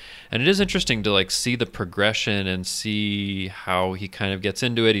YouTube, and it is interesting to like see the progression and see how he kind of gets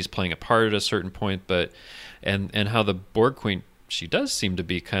into it. He's playing a part at a certain point, but and how the Borg Queen, she does seem to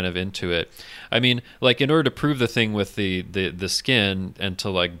be kind of into it. I mean, like in order to prove the thing with the skin and to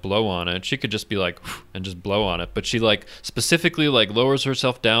like blow on it, she could just be like and just blow on it, but she like specifically like lowers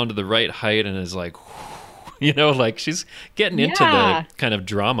herself down to the right height and is like, you know, like she's getting into the kind of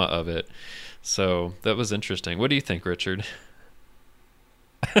drama of it. So that was interesting. What do you think, Richard?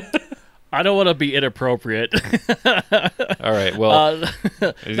 I don't want to be inappropriate. All right. Well,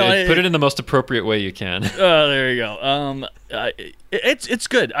 put it in the most appropriate way you can. There you go. It's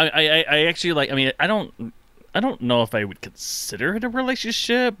good. I actually like. I mean, I don't know if I would consider it a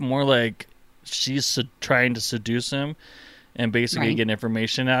relationship. More like she's trying to seduce him and basically get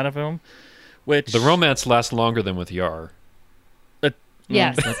information out of him. Which the romance lasts longer than with Yar.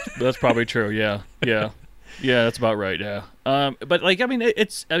 Yes, that's probably true. Yeah. Yeah, that's about right. Yeah, but like, I mean,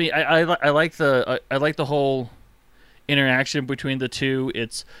 it's. I mean, I like the whole interaction between the two.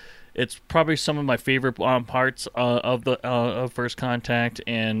 It's probably some of my favorite parts of First Contact,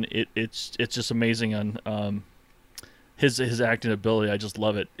 and it's just amazing on his acting ability. I just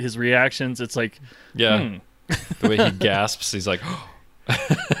love it. His reactions. It's like the way he gasps. He's like.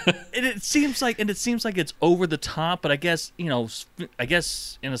 And it seems like it's over the top, but I guess in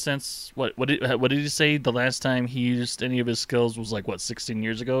a sense, what did he say the last time he used any of his skills was like 16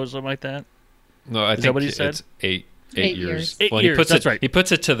 years ago or something like that? No, I think that what he said? It's eight years. 8 well, years. That's right. He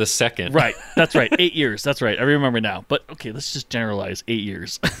puts it to the second. Right. That's right. 8 years. That's right. I remember now. But okay, let's just generalize 8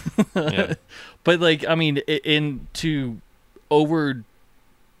 years. Yeah. But like, I mean, to over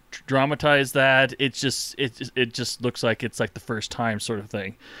dramatize that, it just looks like it's like the first time sort of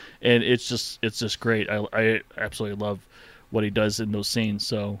thing, and it's just great. I absolutely love what he does in those scenes.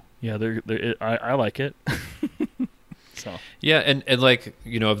 So yeah, I like it. So yeah, and like,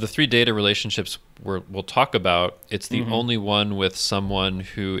 you know, of the 3 Data relationships we'll talk about, it's the only one with someone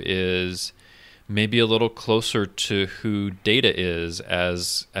who is maybe a little closer to who Data is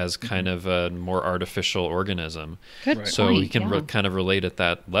as kind of a more artificial organism. Good point. So we can kind of relate at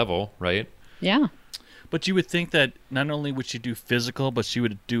that level, right? Yeah. But you would think that not only would she do physical, but she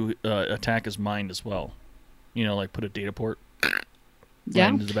would do attack his mind as well. You know, like put a data port right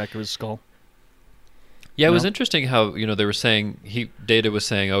into the back of his skull. Yeah, it was interesting how, you know, they were saying, Data was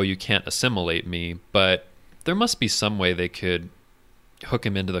saying, oh, you can't assimilate me, but there must be some way they could hook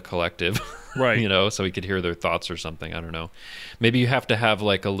him into the collective. Right. You know, so he could hear their thoughts or something. I don't know. Maybe you have to have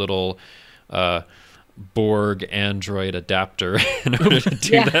like a little Borg Android adapter in order to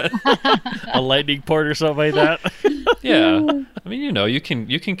do that. A lightning port or something like that. Yeah. I mean, you know, you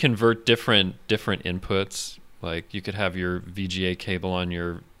can convert different inputs. Like you could have your VGA cable on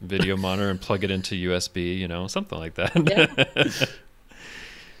your video monitor and plug it into USB, you know, something like that. Yeah.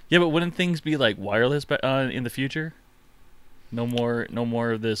 Yeah, but wouldn't things be like wireless in the future? No more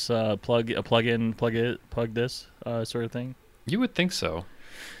of this plug this sort of thing. You would think so.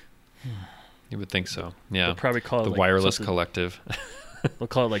 You would think so. Yeah. They'll probably call it the like wireless collective. They'll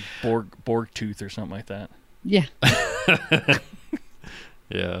call it like Borg tooth or something like that. Yeah.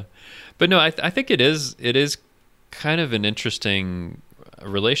 Yeah. But no, I think it is kind of an interesting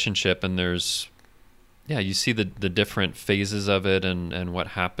relationship, and there's you see the different phases of it and what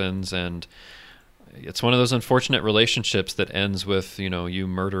happens, and it's one of those unfortunate relationships that ends with, you know, you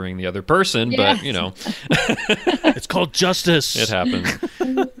murdering the other person, yes. But, you know. It's called justice. It happens.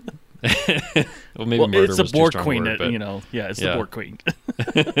 Well, maybe murder it's the was Borg too strong Queen, word, but, you know. Yeah, it's the Borg Queen.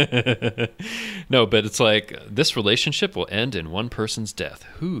 No, but it's like, this relationship will end in one person's death.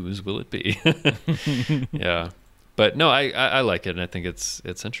 Whose will it be? Yeah. But no, I like it, and I think it's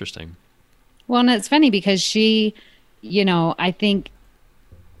interesting. Well, and it's funny because she, you know, I think,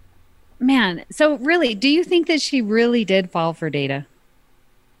 man, so really, do you think that she really did fall for Data?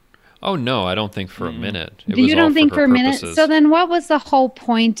 Oh, no, I don't think for a minute. You don't think for a minute? So then what was the whole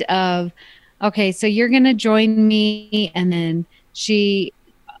point of, okay, so you're going to join me, and then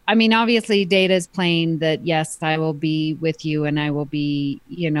I mean, obviously Data's playing that, yes, I will be with you, and I will be,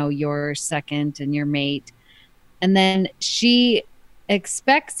 you know, your second and your mate. And then she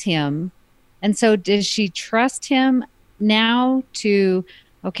expects him. And so does she trust him now to,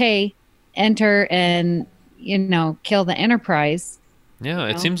 okay, enter and, you know, kill the Enterprise? Yeah,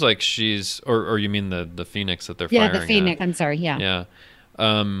 it seems like she's, or you mean the Phoenix that they're firing at? Yeah, the Phoenix. I'm sorry. Yeah.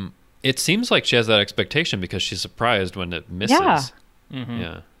 Yeah. It seems like she has that expectation because she's surprised when it misses. Yeah. Mm-hmm.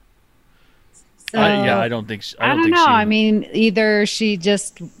 Yeah. So, I don't think. I don't think know. she. I mean, either she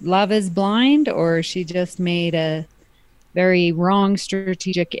just love is blind, or she just made a very wrong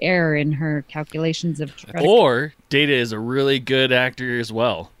strategic error in her calculations of credit. Or Data is a really good actor as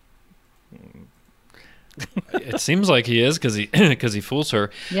well. It seems like he is because he fools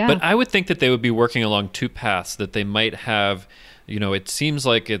her. Yeah. But I would think that they would be working along two paths. That they might have, it seems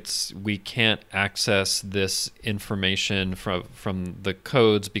like we can't access this information from the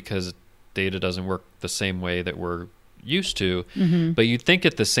codes because data doesn't work the same way that we're used to. Mm-hmm. But you'd think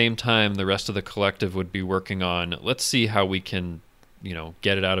at the same time the rest of the collective would be working on, let's see how we can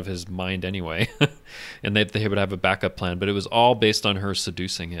get it out of his mind anyway. And they would have a backup plan. But it was all based on her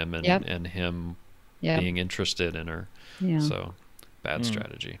seducing him and him being interested in her. Yeah. So bad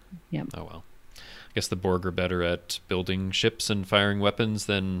strategy. Yep. Oh well. I guess the Borg are better at building ships and firing weapons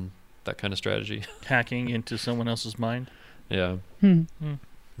than that kind of strategy. Hacking into someone else's mind. Yeah. Hmm.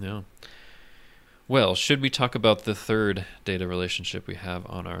 Yeah. Well, should we talk about the third data relationship we have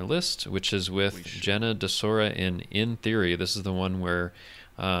on our list, which is with Jenna Desora in Theory? This is the one where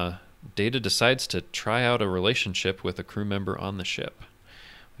Data decides to try out a relationship with a crew member on the ship.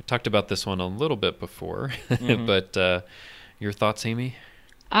 We talked about this one a little bit before, but your thoughts, Amy?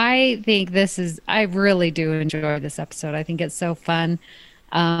 I think I really do enjoy this episode. I think it's so fun.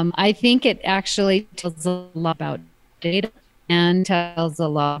 I think it actually tells a lot about Data and tells a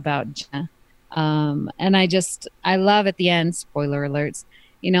lot about Jenna. And I love at the end, spoiler alerts,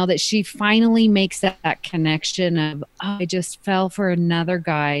 that she finally makes that connection of, I just fell for another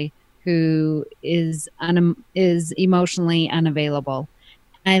guy who is emotionally unavailable.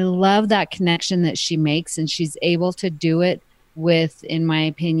 I love that connection that she makes, and she's able to do it with, in my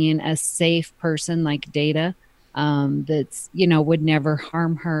opinion, a safe person like Data, that's, would never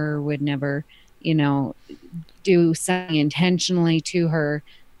harm her, would never, do something intentionally to her,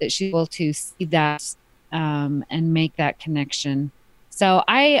 that she's able to see that and make that connection. So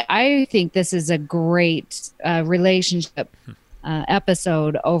I think this is a great relationship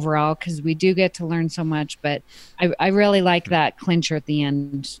episode overall, because we do get to learn so much, but I really like that clincher at the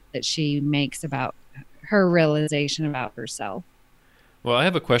end that she makes about her realization about herself. Well, I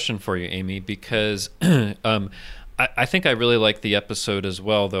have a question for you, Amy, because I think I really like the episode as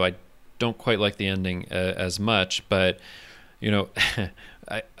well, though I don't quite like the ending as much. But,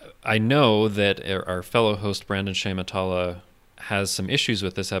 I know that our fellow host, Brandon Shamatala, has some issues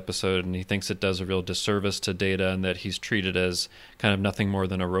with this episode, and he thinks it does a real disservice to Data, and that he's treated as kind of nothing more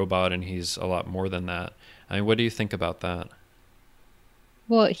than a robot, and he's a lot more than that. I mean, what do you think about that?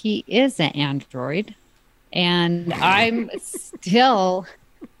 Well, he is an android, and I'm still...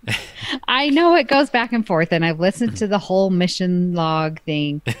 I know it goes back and forth, and I've listened to the whole mission log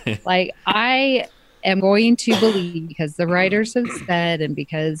thing. Like, I am going to believe, because the writers have said, and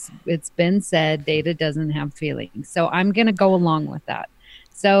because it's been said, Data doesn't have feelings. So I'm going to go along with that.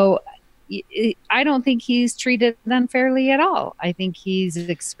 So I don't think he's treated unfairly at all. I think he's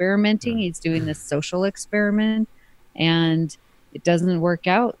experimenting. He's doing this social experiment, and it doesn't work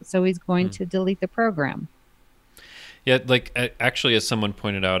out. So he's going to delete the program. Yeah, like actually, as someone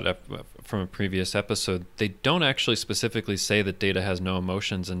pointed out from a previous episode, they don't actually specifically say that Data has no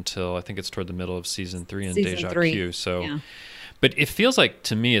emotions until I think it's toward the middle of season 3 in Deja Q. So, yeah. But it feels like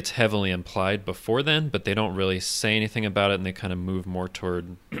to me it's heavily implied before then, but they don't really say anything about it, and they kind of move more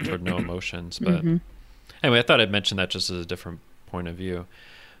toward no emotions. But anyway, I thought I'd mention that just as a different point of view.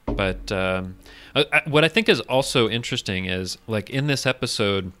 But what I think is also interesting is, like, in this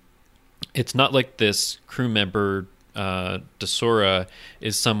episode, it's not like this crew member Desora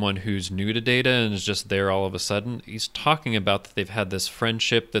is someone who's new to Data and is just there all of a sudden. He's talking about that they've had this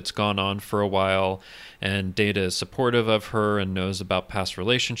friendship that's gone on for a while, and Data is supportive of her and knows about past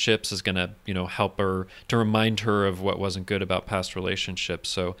relationships, is going to help her to remind her of what wasn't good about past relationships.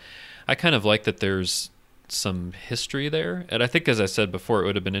 So I kind of like that there's some history there, and I think, as I said before, it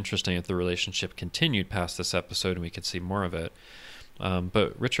would have been interesting if the relationship continued past this episode and we could see more of it.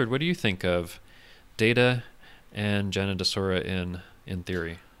 But Richard, what do you think of Data and Jenna Desora in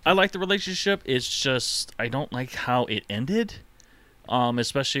Theory? I like the relationship. It's just I don't like how it ended,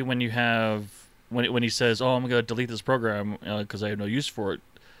 especially when you have when he says, "Oh, I'm gonna delete this program because I have no use for it."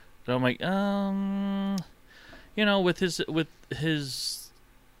 So I'm like, with his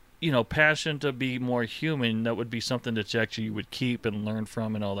passion to be more human, that would be something that you actually would keep and learn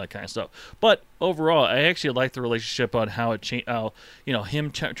from and all that kind of stuff. But overall, I actually like the relationship on how it changed.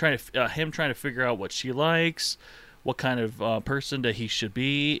 Him trying to figure out what she likes, what kind of person that he should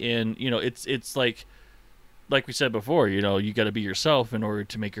be, and it's like we said before, you got to be yourself in order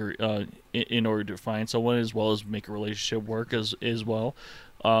to make in order to find someone, as well as make a relationship work as well,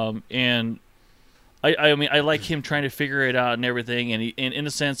 and I mean, I like him trying to figure it out and everything, and in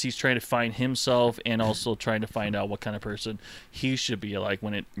a sense, he's trying to find himself and also trying to find out what kind of person he should be like.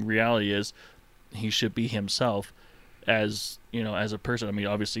 When in reality is, he should be himself, as as a person. I mean,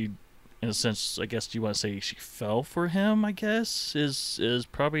 obviously, in a sense, I guess you want to say she fell for him. I guess is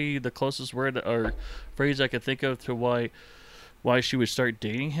probably the closest word or phrase I could think of to why she would start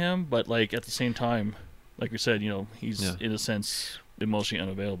dating him. But like at the same time, like we said, he's in a sense emotionally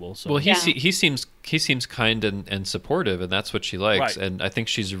unavailable. So well, he seems kind and supportive, and that's what she likes. Right. And I think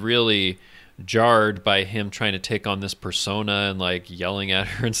she's really jarred by him trying to take on this persona and like yelling at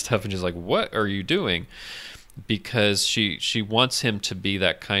her and stuff, and she's like, "What are you doing?" Because she wants him to be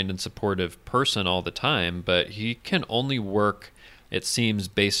that kind and supportive person all the time, but he can only work, it seems,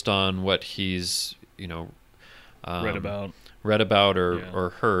 based on what he's read about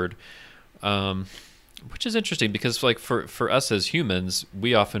or heard. Which is interesting because, like, for us as humans,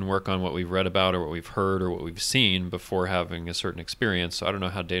 we often work on what we've read about or what we've heard or what we've seen before having a certain experience. So I don't know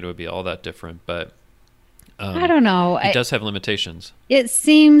how Data would be all that different, but I don't know. It does have limitations. It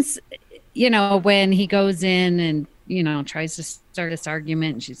seems, when he goes in and, tries to start this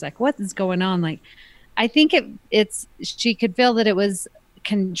argument and she's like, what is going on? Like, I think she could feel that it was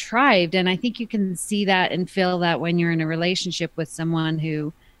contrived. And I think you can see that and feel that when you're in a relationship with someone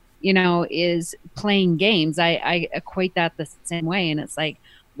who, is playing games. I equate that the same way. And it's like,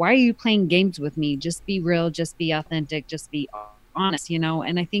 why are you playing games with me? Just be real, just be authentic, just be honest,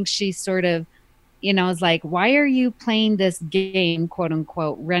 And I think she sort of, is like, why are you playing this game, quote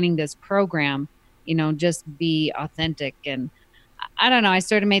unquote, running this program, just be authentic. And I don't know. I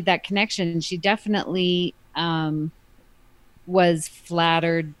sort of made that connection. She definitely was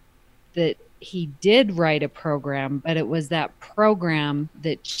flattered that he did write a program, but it was that program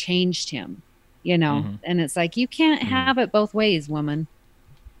that changed him, Mm-hmm. and it's like, you can't have it both ways, woman.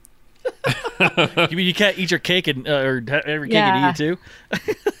 You mean you can't eat your cake and or have every cake and eat it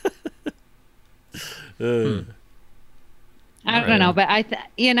too? I don't know, but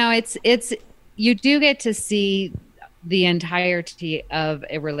it's you do get to see the entirety of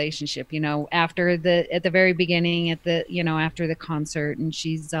a relationship, after at the very beginning at the, after the concert, and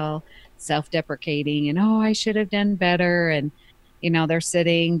she's all self-deprecating and, oh, I should have done better. And, they're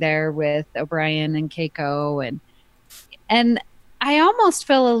sitting there with O'Brien and Keiko, and I almost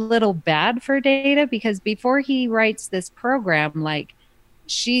feel a little bad for Data because before he writes this program, like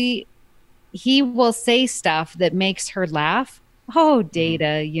he will say stuff that makes her laugh. Oh, Data,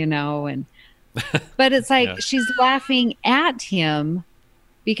 and but it's like she's laughing at him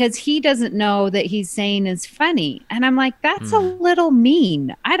because he doesn't know that he's saying is funny. And I'm like, that's a little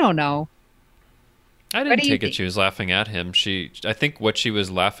mean. I don't know. I didn't take it she was laughing at him. I think what she was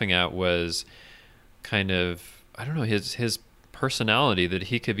laughing at was kind of, I don't know, his personality, that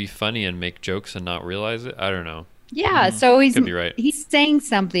he could be funny and make jokes and not realize it. I don't know. Yeah, so Could be right. He's saying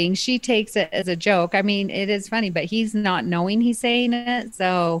something. She takes it as a joke. I mean, it is funny, but he's not knowing he's saying it.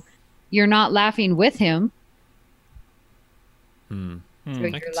 So you're not laughing with him. So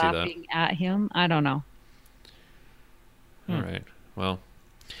you're laughing at him. I don't know. All right. Well,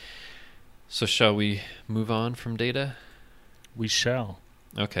 so shall we move on from Data? We shall.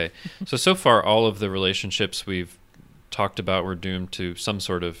 Okay. So far, all of the relationships we've talked about were doomed to some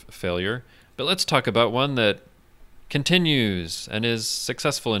sort of failure. But let's talk about one that continues and is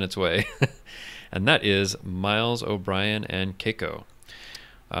successful in its way. And that is Miles, O'Brien, and Keiko,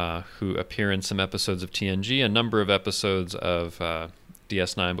 who appear in some episodes of TNG, a number of episodes of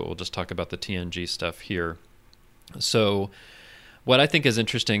DS9, but we'll just talk about the TNG stuff here. So what I think is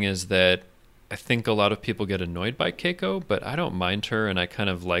interesting is that I think a lot of people get annoyed by Keiko, but I don't mind her, and I kind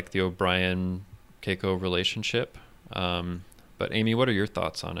of like the O'Brien-Keiko relationship. But Amy, what are your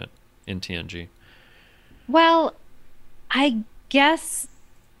thoughts on it in TNG? Well, I guess,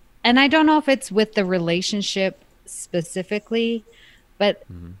 and I don't know if it's with the relationship specifically, but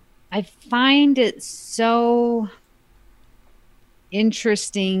I find it so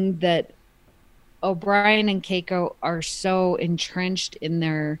interesting that O'Brien and Keiko are so entrenched in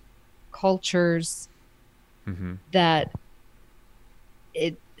their cultures that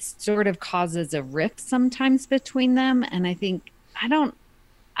it sort of causes a rift sometimes between them. And I think, I don't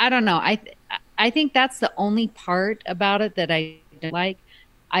know. I think that's the only part about it that I don't like.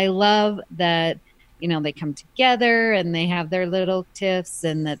 I love that, they come together and they have their little tiffs,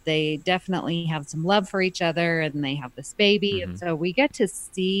 and that they definitely have some love for each other, and they have this baby. And so we get to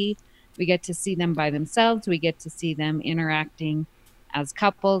see them by themselves. We get to see them interacting as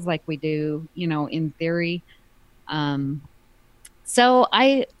couples like we do, in theory. So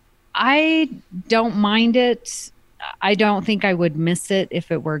I don't mind it. I don't think I would miss it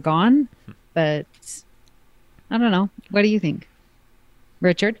if it were gone. but I don't know. What do you think,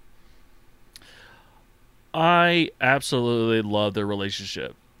 Richard? I absolutely love their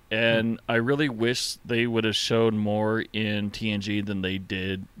relationship, and I really wish they would have showed more in TNG than they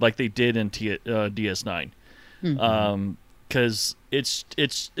did, like they did in DS9. Hmm. Because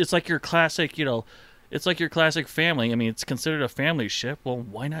it's like your classic, it's like your classic family. I mean, it's considered a family ship. Well,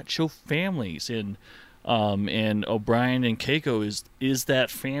 why not show families? And O'Brien and Keiko is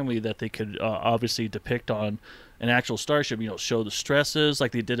that family that they could obviously depict on an actual starship. Show the stresses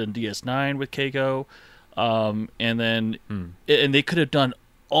like they did in DS9 with Keiko, and then and they could have done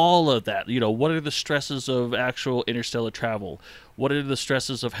all of that. What are the stresses of actual interstellar travel? What are the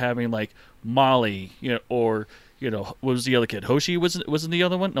stresses of having like Molly, or what was the other kid? Hoshi wasn't the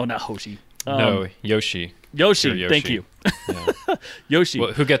other one? No, not Hoshi. No, Yoshi. Yoshi. Thank you. Yeah. Yoshi.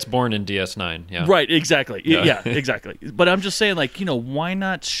 Well, who gets born in DS9? Yeah. Right, exactly. Yeah, exactly. But I'm just saying, like, why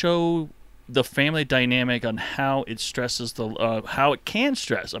not show the family dynamic on how it stresses how it can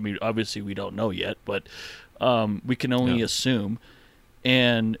stress? I mean, obviously we don't know yet, but we can only assume.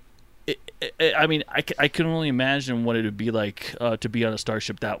 And I mean, I can only imagine what it would be like to be on a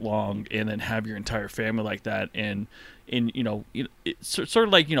starship that long and then have your entire family like that. And it's sort of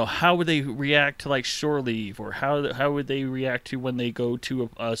like, how would they react to like shore leave, or how would they react to when they go to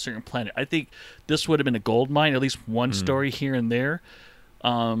a certain planet? I think this would have been a gold mine, at least one story here and there.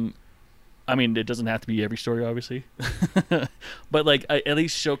 I mean, it doesn't have to be every story, obviously, but like at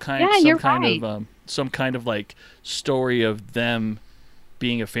least show some kind of like story of them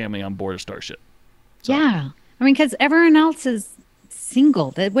being a family on board a starship. So. Yeah. I mean, because everyone else is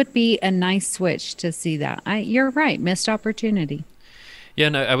single. That would be a nice switch to see that. You're right. Missed opportunity. Yeah,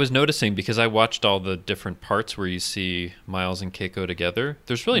 and I was noticing, because I watched all the different parts where you see Miles and Keiko together.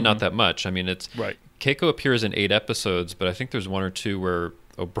 There's really not that much. I mean, it's right. Keiko appears in 8 episodes, but I think there's 1 or 2 where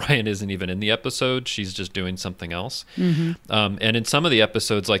O'Brien isn't even in the episode. She's just doing something else. Mm-hmm. And in some of the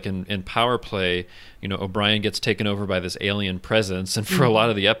episodes, like in Power Play, O'Brien gets taken over by this alien presence, and for a lot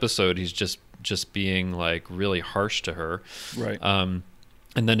of the episode, he's just being like really harsh to her. Right.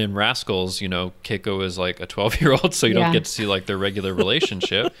 And then in Rascals, Keiko is like a 12-year-old, so you don't get to see like their regular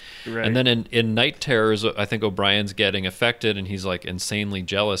relationship. Right. And then in Night Terrors, I think O'Brien's getting affected and he's like insanely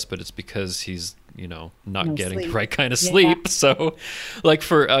jealous, but it's because he's, not getting the right kind of sleep. So like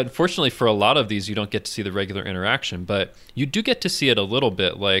unfortunately for a lot of these, you don't get to see the regular interaction, but you do get to see it a little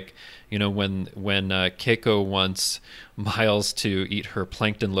bit. Like, when Keiko wants Miles to eat her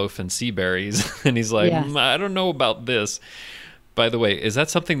plankton loaf and sea berries, and he's like, I don't know about this. By the way, is that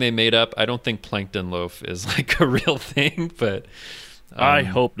something they made up? I don't think plankton loaf is like a real thing, but I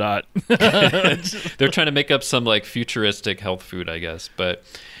hope not. They're trying to make up some like futuristic health food, I guess. But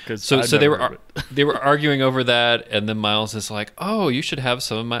so they were arguing over that, and then Miles is like, "Oh, you should have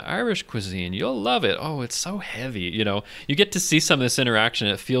some of my Irish cuisine. You'll love it. Oh, it's so heavy." You get to see some of this interaction.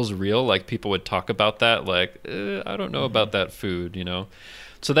 It feels real, like people would talk about that. Like, I don't know about that food,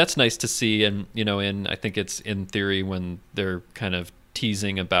 So that's nice to see, and I think it's in theory when they're kind of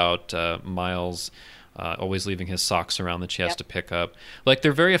teasing about Miles always leaving his socks around that she has to pick up. Like,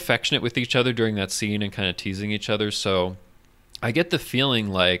 they're very affectionate with each other during that scene and kind of teasing each other. So I get the feeling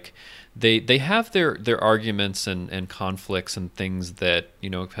like they have their arguments and conflicts and things that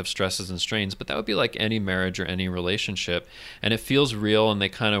have stresses and strains, but that would be like any marriage or any relationship, and it feels real, and they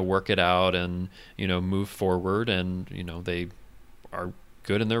kind of work it out and move forward, and they are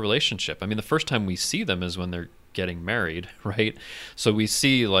good in their relationship. I mean, the first time we see them is when they're getting married, right? So we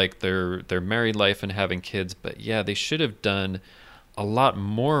see like their married life and having kids, but yeah, they should have done a lot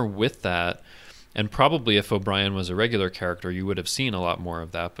more with that. And probably if O'Brien was a regular character, you would have seen a lot more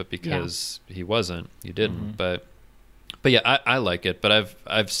of that, but because he wasn't, you didn't. But yeah, I like it, but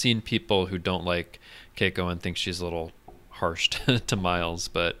I've seen people who don't like Keiko and think she's a little harsh to Miles,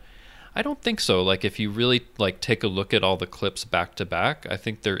 but I don't think so. Like, if you really like take a look at all the clips back to back, I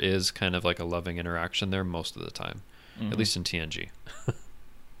think there is kind of like a loving interaction there most of the time, at least in TNG.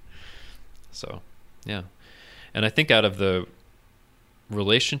 So, yeah. And I think out of the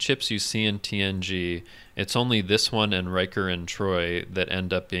relationships you see in TNG, it's only this one and Riker and Troy that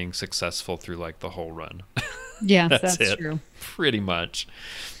end up being successful through like the whole run. Yeah, that's it, true. Pretty much.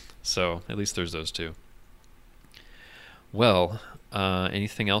 So, at least there's those two. Well,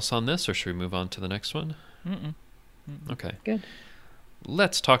 anything else on this, or should we move on to the next one? Okay. Good.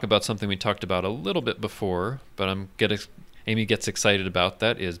 Let's talk about something we talked about a little bit before, but Amy gets excited about.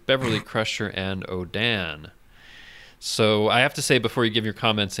 That is Beverly Crusher and Odan. So I have to say, before you give your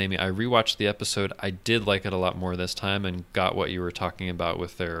comments, Amy, I rewatched the episode. I did like it a lot more this time and got what you were talking about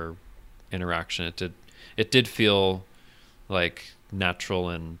with their interaction. It did feel like natural,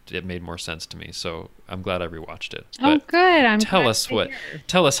 and it made more sense to me. So I'm glad I rewatched it. Oh, But good. I'm tell glad us to hear.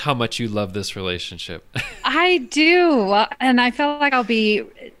 tell us how much you love this relationship. I do. Well, and I feel like I'll be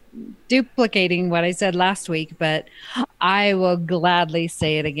duplicating what I said last week, but I will gladly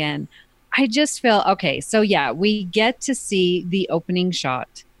say it again. I just feel okay. So, yeah, we get to see the opening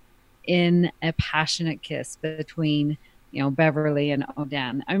shot in a passionate kiss between, Beverly and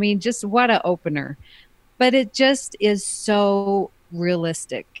Odan. I mean, just what a opener. But it just is so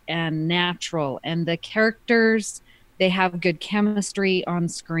realistic and natural. And the characters, they have good chemistry on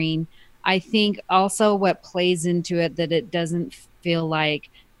screen. I think also what plays into it that it doesn't feel like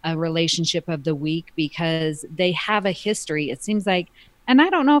a relationship of the week because they have a history. It seems like, and I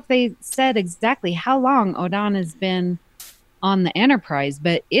don't know if they said exactly how long Odan has been on the Enterprise,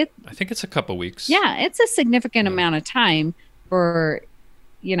 but I think it's a couple weeks. yeah, it's a significant amount of time for,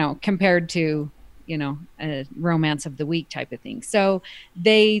 compared to, a romance of the week type of thing. So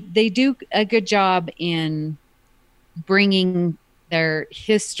they do a good job in bringing their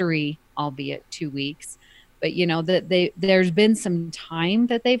history, albeit 2 weeks, but that there's been some time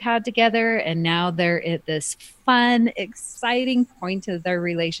that they've had together, and now they're at this fun, exciting point of their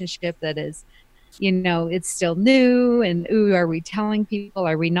relationship that is, it's still new, and ooh, are we telling people?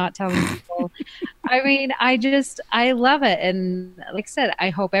 Are we not telling people? I mean, I love it. And like I said, I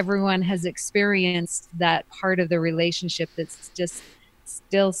hope everyone has experienced that part of the relationship that's just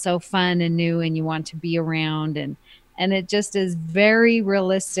still so fun and new and you want to be around. And it just is very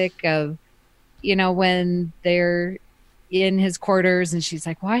realistic of, when they're in his quarters and she's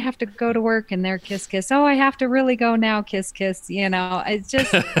like, well, I have to go to work, and they're kiss, kiss. Oh, I have to really go now. Kiss, kiss. It's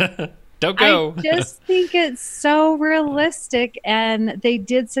just, don't go. I just think it's so realistic, and they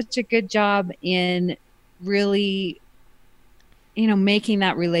did such a good job in really, making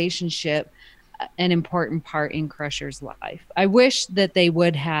that relationship an important part in Crusher's life. I wish that they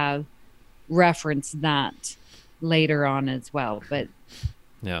would have referenced that later on as well, but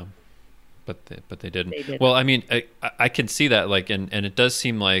yeah. But they didn't. They didn't. Well, I mean, I can see that, and it does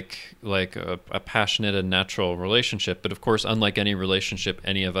seem like a passionate and natural relationship. But of course, unlike any relationship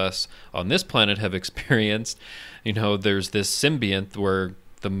any of us on this planet have experienced, there's this symbiont where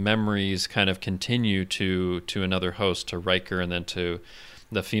the memories kind of continue to another host, to Riker, and then to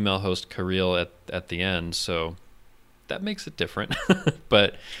the female host Kirill at the end. So that makes it different.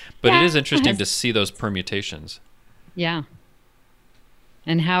 but it is interesting to see those permutations. Yeah.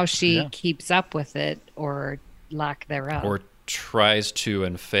 And how she keeps up with it, or lack thereof. Or tries to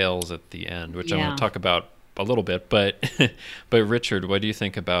and fails at the end, which I want to talk about a little bit. But Richard, what do you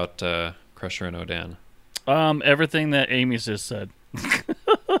think about Crusher and Odan? Everything that Amy just said.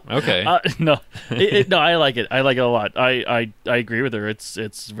 Okay. No, I like it. I like it a lot. I agree with her.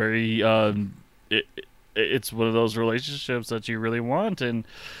 It's very it's one of those relationships that you really want, and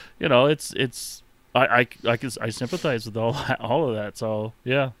it's. I sympathize with all of that. So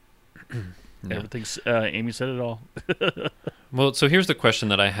yeah. Everything's Amy said it all. Well, so here's the question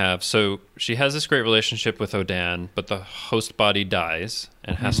that I have. So she has this great relationship with Odan, but the host body dies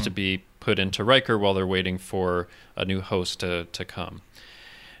and has to be put into Riker while they're waiting for a new host to come.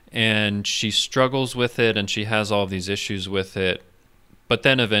 And she struggles with it, and she has all these issues with it. But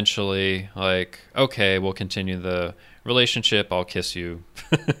then eventually, okay, we'll continue the relationship. I'll kiss you,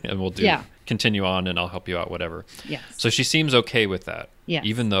 and we'll continue on, and I'll help you out, whatever. Yes. So she seems okay with that, yes,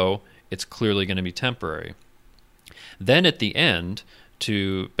 even though it's clearly going to be temporary. Then at the end,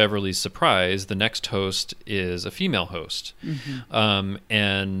 to Beverly's surprise, the next host is a female host.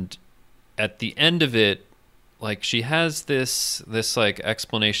 And at the end of it, she has this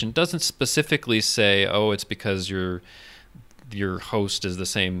explanation. Doesn't specifically say, oh, it's because your host is the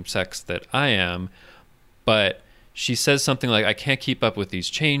same sex that I am, but she says something like, I can't keep up with these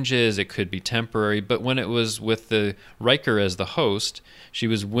changes, it could be temporary. But when it was with the Riker as the host, she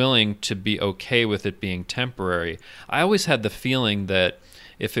was willing to be okay with it being temporary. I always had the feeling that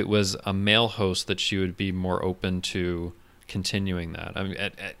if it was a male host, that she would be more open to continuing that. I mean,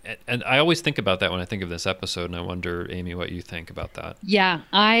 and I always think about that when I think of this episode, and I wonder, Amy, what you think about that. Yeah,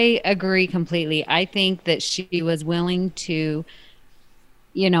 I agree completely. I think that she was willing to,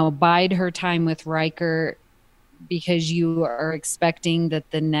 bide her time with Riker, because you are expecting that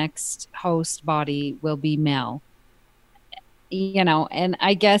the next host body will be male. And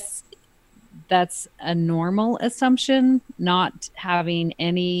I guess that's a normal assumption, not having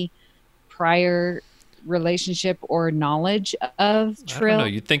any prior relationship or knowledge of Trill. I don't know.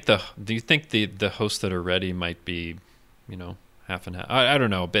 Do you think the hosts that are ready might be, half and half? I don't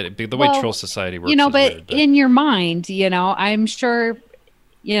know. But the way Trill society works, but weird, in your mind, I'm sure,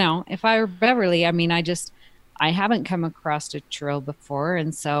 if I were Beverly, I mean, I haven't come across a Trill before,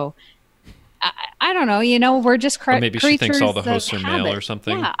 and so I don't know. We're just Or maybe she thinks all the creatures hosts are of male habit. or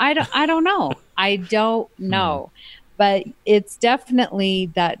something. Yeah, I don't know. I don't know. But it's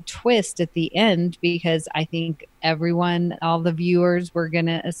definitely that twist at the end, because I think all the viewers were going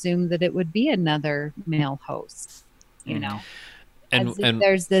to assume that it would be another male host, As if And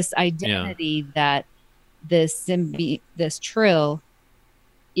there's this identity that this Trill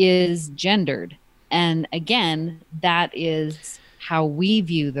is gendered. And again, that is how we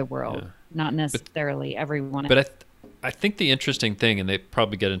view the world, not necessarily everyone else. But I think the interesting thing, and they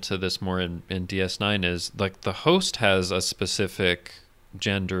probably get into this more in DS9, is like the host has a specific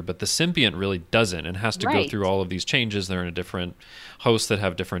gender, but the symbiont really doesn't, and has to go through all of these changes. They're in a different hosts that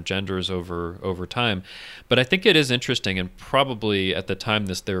have different genders over time. But I think it is interesting, and probably at the time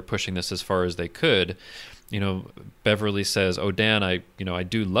they were pushing this as far as they could. Beverly says, "Oh, Dan, I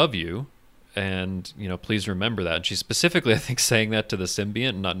do love you, and please remember that." And she's specifically, I think, saying that to the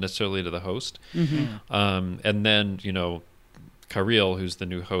symbiont, not necessarily to the host. And then Kariel, who's the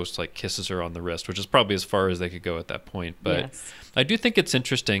new host, like kisses her on the wrist, which is probably as far as they could go at that point. But I do think it's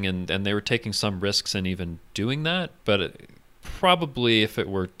interesting, and they were taking some risks in even doing that. But probably if it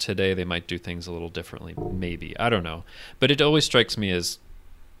were today, they might do things a little differently. Maybe, I don't know. But it always strikes me as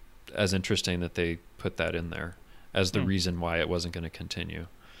interesting that they put that in there as the reason why it wasn't going to continue.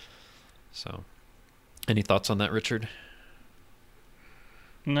 So, any thoughts on that, Richard?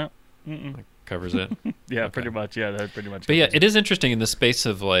 No. That covers it. Yeah, okay. Pretty much. Yeah, that pretty much. But yeah, it is interesting in the space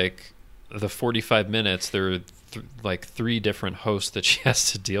of like the 45 minutes. There are like 3 different hosts that she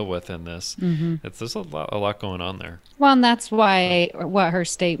has to deal with in this. There's a lot going on there. Well, and that's why what her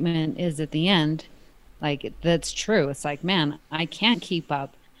statement is at the end, like, that's true. It's like, man, I can't keep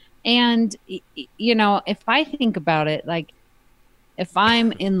up. And if I think about it, like, if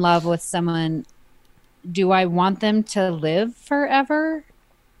I'm in love with someone, do I want them to live forever?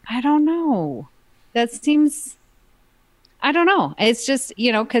 I don't know. That seems, I don't know. It's just,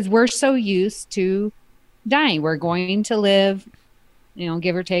 because we're so used to dying. We're going to live,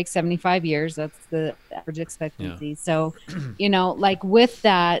 give or take 75 years. That's the average expectancy. Yeah. So, like with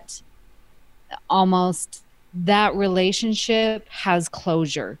that, almost that relationship has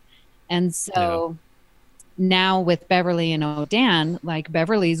closure. And so now with Beverly and Dan, like,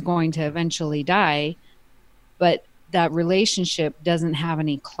 Beverly's going to eventually die, but that relationship doesn't have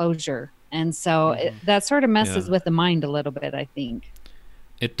any closure. And so that sort of messes with the mind a little bit, I think.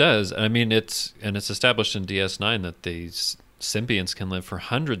 It does. I mean, it's established in DS9 that these symbionts can live for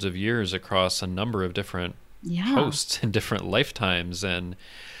hundreds of years across a number of different hosts in different lifetimes.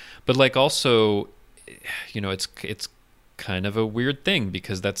 But like also, it's kind of a weird thing,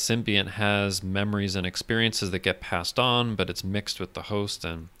 because that symbiont has memories and experiences that get passed on, but it's mixed with the host.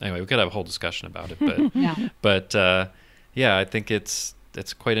 And anyway, we could have a whole discussion about it, but I think it's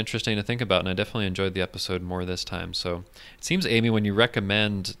quite interesting to think about, and I definitely enjoyed the episode more this time. So it seems, Amy, when you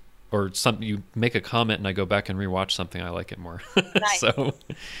recommend or something, you make a comment and I go back and rewatch something, I like it more. Nice. So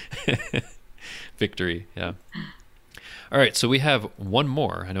victory. Yeah. All right, so we have one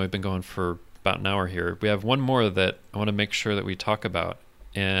more. I know we've been going for about an hour here. We have one more that I want to make sure that we talk about.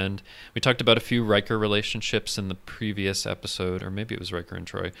 And we talked about a few Riker relationships in the previous episode, or maybe it was Riker and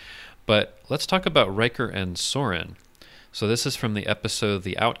Troy. But let's talk about Riker and Soren. So this is from the episode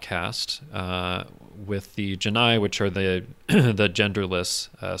The Outcast, with the Janai, which are the the genderless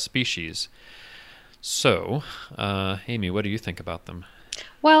species. So, Amy, what do you think about them?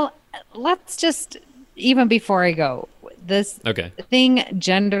 Well, let's just, even before I go, this thing,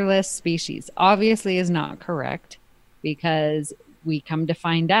 genderless species, obviously is not correct, because we come to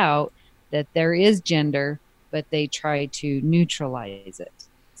find out that there is gender, but they try to neutralize it.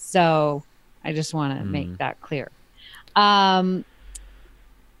 So I just want to make that clear. I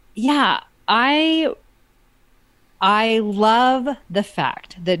love the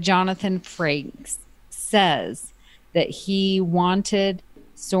fact that Jonathan Frakes says that he wanted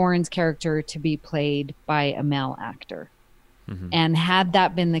Soren's character to be played by a male actor. And had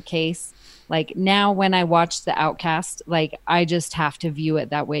that been the case, like, now when I watch The Outcast, like, I just have to view it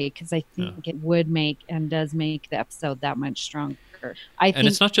that way, because I think it would make and does make the episode that much stronger. And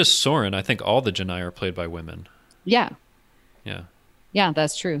it's not just Soren. I think all the Janai are played by women. Yeah,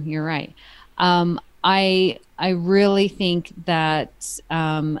 that's true. You're right. I really think that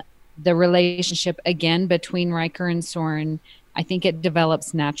the relationship, again, between Riker and Soren, I think it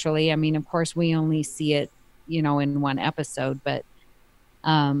develops naturally. I mean, of course, we only see it, in one episode, but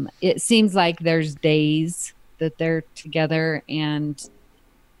it seems like there's days that they're together, and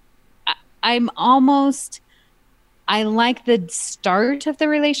I I like the start of the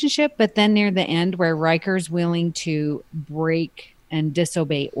relationship, but then near the end where Riker's willing to break and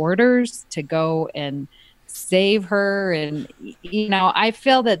disobey orders to go and save her. And, I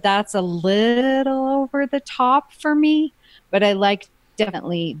feel that that's a little over the top for me, but I like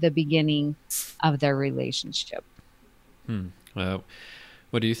definitely the beginning of their relationship. What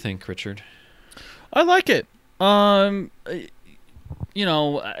do you think, Richard? I like it. I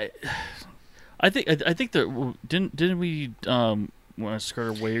think that didn't we want to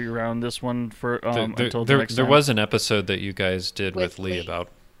skirt our way around this one for until the next there time? was an episode that you guys did with Lee about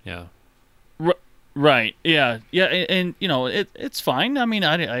Right. Yeah. And it's fine. I mean,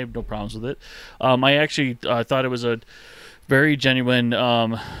 I have no problems with it. I actually thought it was a very genuine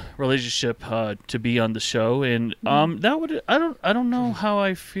relationship to be on the show, and that would I don't know how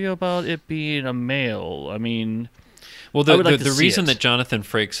I feel about it being a male. I mean, well, the reason that Jonathan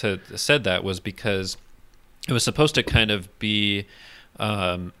Frakes had said that was because it was supposed to kind of be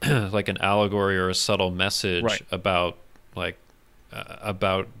like an allegory or a subtle message about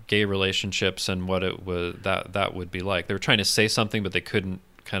about gay relationships and what it was that would be like. They were trying to say something, but they couldn't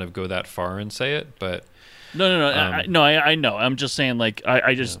kind of go that far and say it. But no. I know. I'm just saying, like,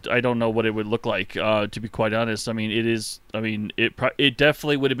 I don't know what it would look like. To be quite honest, I mean, it is. I mean, it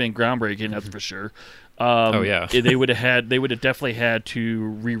definitely would have been groundbreaking. That's for sure. They would have definitely had to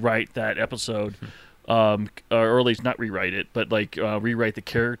rewrite that episode. Or at least not rewrite it, but like rewrite the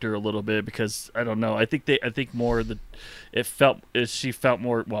character a little bit, because I don't know. I think she felt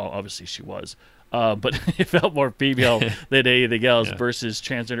more. Well, obviously she was, but it felt more female than anything else versus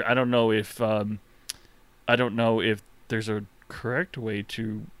transgender. I don't know if there's a correct way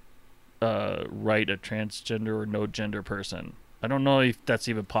to write a transgender or no gender person. I don't know if that's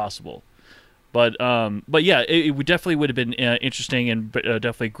even possible. But yeah, it definitely would have been interesting and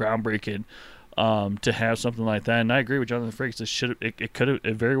definitely groundbreaking. To have something like that, and I agree with Jonathan Frakes.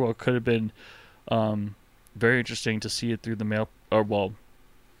 It very well could have been very interesting to see it through the male,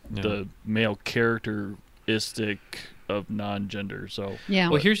 the male characteristic of non-gender. So yeah.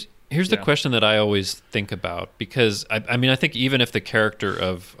 Well, here's the question that I always think about, because I mean, I think even if the character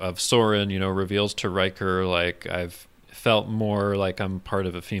of Soren, reveals to Riker, like, I've felt more like I'm part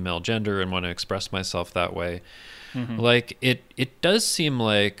of a female gender and want to express myself that way. Mm-hmm. Like it does seem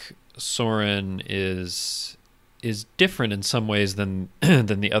like Soren is different in some ways than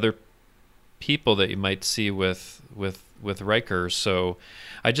the other people that you might see with Riker. So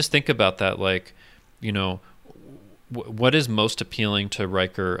I just think about that, like, what is most appealing to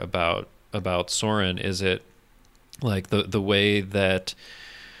Riker about Soren? Is it like the way that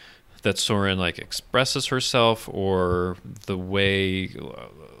Soren like expresses herself, or the way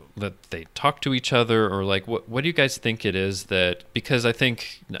that they talk to each other, or like what do you guys think it is that, because I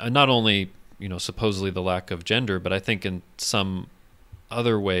think not only supposedly the lack of gender, but I think in some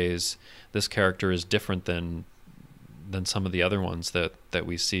other ways this character is different than some of the other ones that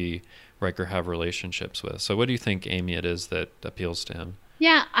we see Riker have relationships with. So what do you think, Amy, it is that appeals to him?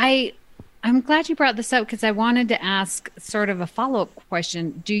 Yeah, I'm glad you brought this up, because I wanted to ask sort of a follow-up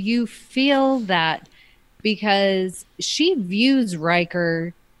question. Do you feel that because she views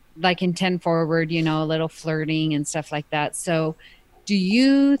Riker like in 10 Forward, a little flirting and stuff like that. So do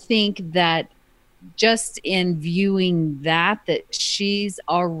you think that just in viewing that she's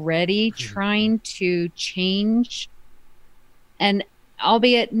already trying to change, and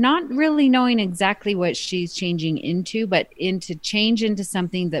albeit not really knowing exactly what she's changing into, but change into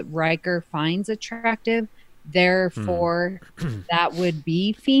something that Riker finds attractive, therefore that would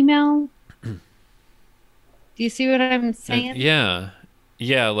be female? Do you see what I'm saying?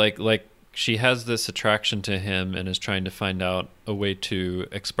 Yeah, like she has this attraction to him and is trying to find out a way to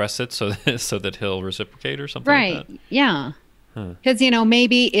express it so that he'll reciprocate or something like that. Yeah. Because,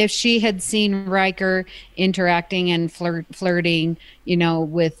 maybe if she had seen Riker interacting and flirting,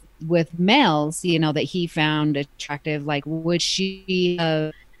 with males, that he found attractive, like, would she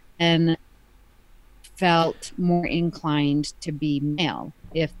have and felt more inclined to be male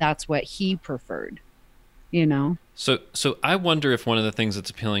if that's what he preferred, So I wonder if one of the things that's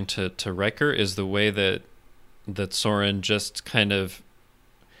appealing to Riker is the way that Soren just kind of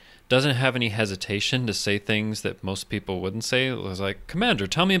doesn't have any hesitation to say things that most people wouldn't say. It was like, "Commander,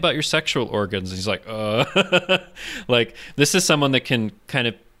 tell me about your sexual organs." And he's like, like, this is someone that can kind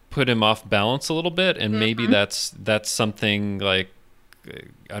of put him off balance a little bit, and maybe that's something, like,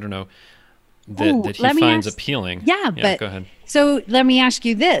 I don't know, that he finds appealing. Yeah, but go ahead. So let me ask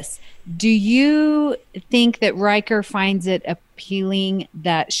you this. Do you think that Riker finds it appealing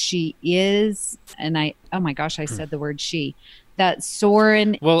that she is, and oh my gosh, I said the word she, that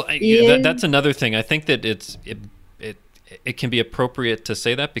Soren Well, that's another thing. I think that it can be appropriate to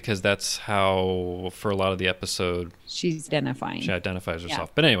say that because that's how, for a lot of the episode, She's identifying. she identifies herself.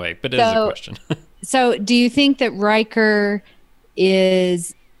 Yeah. But anyway, but it is a question. So do you think that Riker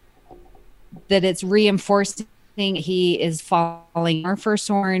that it's reinforcing he is falling more for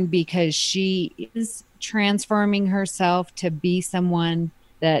Soren because she is transforming herself to be someone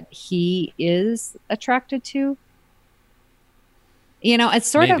that he is attracted to? You know, it's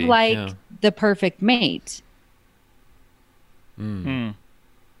sort of like the perfect mate. Mm.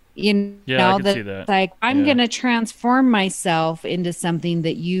 You know, I can see that. Like, I'm going to transform myself into something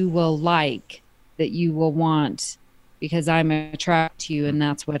that you will like, that you will want, because I'm attracted to you, and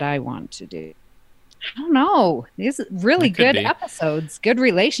that's what I want to do. I don't know. These are really good episodes, good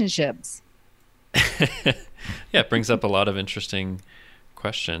relationships. Yeah, it brings up a lot of interesting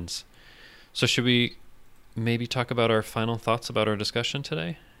questions. So should we maybe talk about our final thoughts about our discussion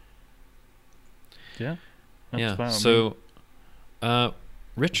today? Yeah. So,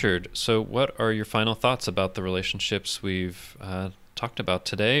 Richard, so what are your final thoughts about the relationships we've talked about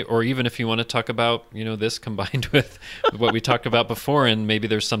today? Or even if you want to talk about, this combined with what we talked about before, and maybe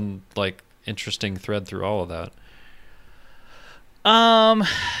there's some like interesting thread through all of that.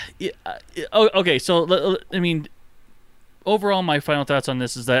 Okay. So, I mean, overall, my final thoughts on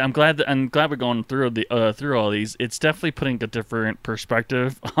this is that I'm glad we're going through through all these. It's definitely putting a different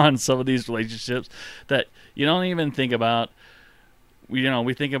perspective on some of these relationships that you don't even think about.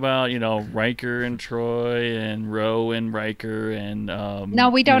 We think about Riker and Troy and Ro and Riker and no,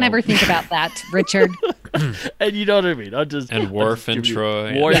 we don't ever think about that, Richard. And you know what I mean. And Worf and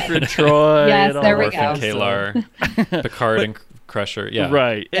Troy. Worf and Troy. Yes, there we Worf go. and Kalar, Picard and Crusher. Yeah,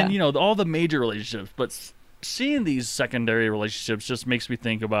 right. Yeah. And all the major relationships, but seeing these secondary relationships just makes me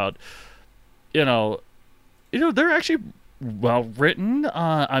think about, they're actually well written.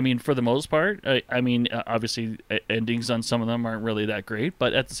 I mean, for the most part. I mean, obviously, endings on some of them aren't really that great,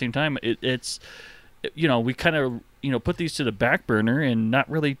 but at the same time, it's we kind of put these to the back burner and not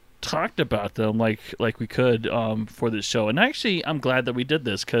really talked about them like we could for this show. And actually, I'm glad that we did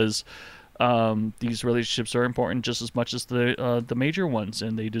this because these relationships are important just as much as the major ones,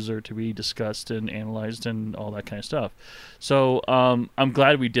 and they deserve to be discussed and analyzed and all that kind of stuff. So I'm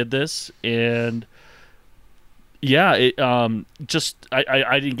glad we did this, and yeah, it I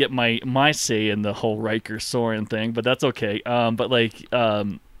didn't get my say in the whole Riker Soren thing, but that's okay. But like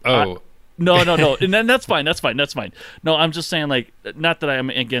no, and then that's fine. No, I'm just saying, like, not that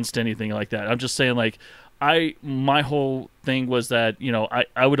I'm against anything like that. I'm just saying, like, my whole thing was that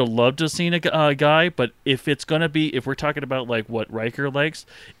I would have loved to have seen a guy, but if we're talking about like what Riker likes,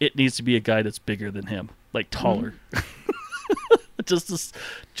 it needs to be a guy that's bigger than him, like taller, just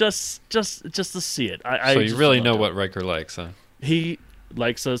to see it. So you really know what Riker likes, huh? He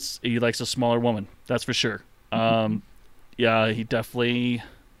likes a smaller woman, that's for sure. Yeah, he definitely.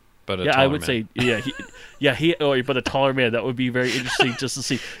 But I would say but a taller man, that would be very interesting just to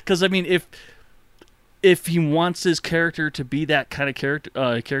see. Because I mean, if he wants his character to be that kind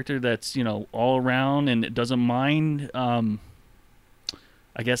of character that's all around and it doesn't mind, I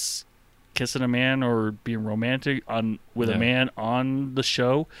guess kissing a man or being romantic with a man on the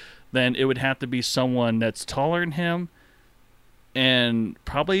show, then it would have to be someone that's taller than him and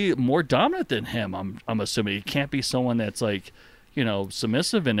probably more dominant than him. I'm assuming it can't be someone that's like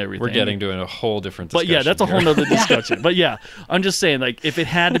submissive and everything. We're getting to a whole different discussion. But yeah, that's a whole here. nother discussion. But yeah, I'm just saying, like, if it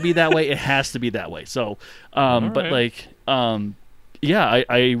had to be that way, it has to be that way. So, but right. like, yeah,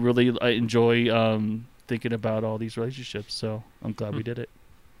 I really enjoy thinking about all these relationships. So I'm glad we did it.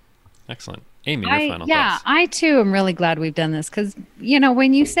 Excellent. Amy, your final thoughts. I too am really glad we've done this because,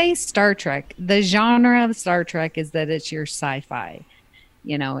 when you say Star Trek, the genre of Star Trek is that it's your sci-fi.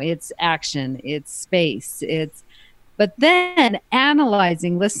 It's action, it's space, but then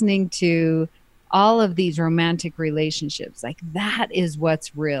analyzing, listening to all of these romantic relationships, like that is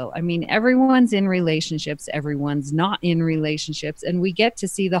what's real. I mean, everyone's in relationships, everyone's not in relationships, and we get to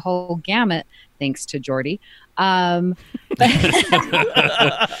see the whole gamut thanks to Geordi.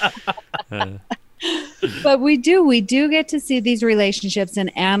 But we do get to see these relationships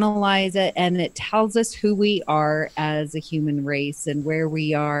and analyze it, and it tells us who we are as a human race and where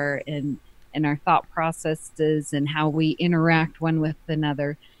we are and our thought processes and how we interact one with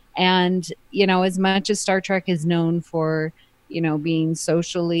another. And, as much as Star Trek is known for, being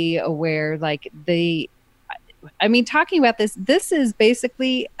socially aware, talking about this is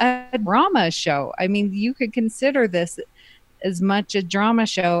basically a drama show. I mean, you could consider this as much a drama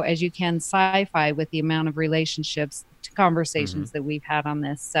show as you can sci-fi with the amount of relationships, conversations that we've had on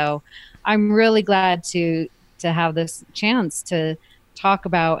this. So I'm really glad to have this chance to talk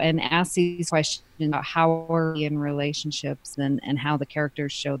about and ask these questions about how are we in relationships and how the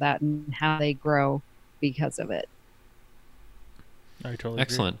characters show that and how they grow because of it. I totally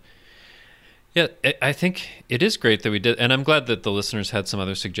Excellent. Agree. Yeah, I think it is great that we did, and I'm glad that the listeners had some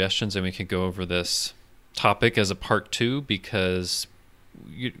other suggestions and we could go over this topic as a part 2, because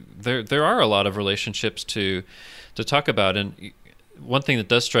there are a lot of relationships to talk about. And one thing that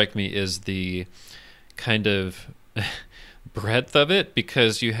does strike me is the kind of breadth of it,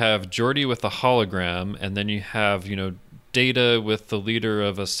 because you have Geordi with a hologram, and then you have, Data with the leader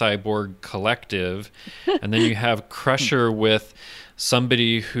of a cyborg collective, and then you have Crusher with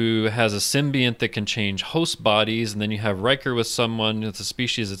somebody who has a symbiont that can change host bodies, and then you have Riker with someone with a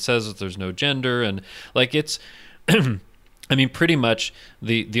species that says that there's no gender, and like it's I mean, pretty much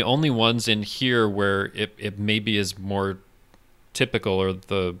the only ones in here where it maybe is more typical are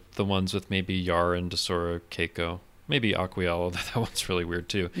the ones with maybe Yar and Desora Keiko. Maybe Aquiel, although that one's really weird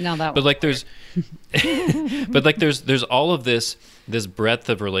too. No, that. But like there's, but like there's all of this breadth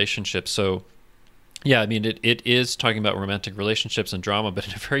of relationships. So yeah, I mean it is talking about romantic relationships and drama, but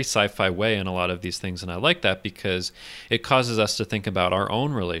in a very sci-fi way in a lot of these things, and I like that because it causes us to think about our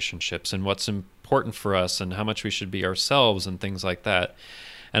own relationships and what's important for us and how much we should be ourselves and things like that.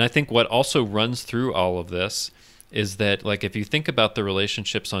 And I think what also runs through all of this is that, like, if you think about the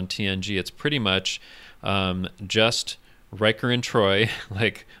relationships on TNG, it's pretty much just Riker and Troy,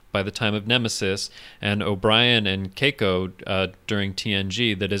 like by the time of Nemesis, and O'Brien and Keiko during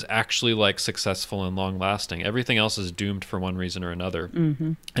TNG, that is actually like successful and long lasting. Everything else is doomed for one reason or another.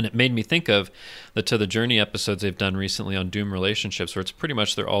 Mm-hmm. And it made me think of the To the Journey episodes they've done recently on doomed relationships, where it's pretty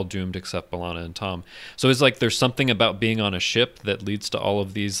much they're all doomed except B'Elanna and Tom. So it's like there's something about being on a ship that leads to all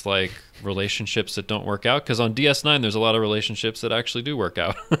of these like relationships that don't work out, because on DS9 there's a lot of relationships that actually do work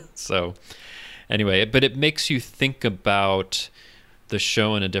out. So anyway, but it makes you think about the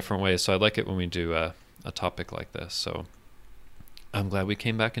show in a different way. So I like it when we do a topic like this. So I'm glad we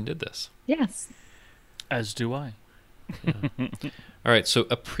came back and did this. Yes. As do I. Yeah. All right, so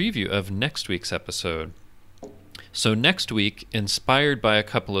a preview of next week's episode. So next week, inspired by a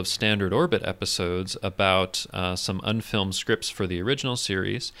couple of Standard Orbit episodes about some unfilmed scripts for the original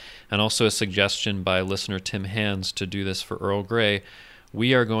series, and also a suggestion by listener Tim Hands to do this for Earl Grey,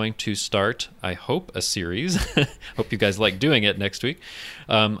 we are going to start, I hope, a series, hope you guys like doing it next week,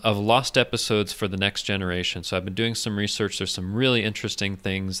 of lost episodes for the next generation. So I've been doing some research. There's some really interesting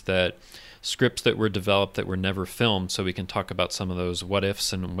things scripts that were developed that were never filmed, so we can talk about some of those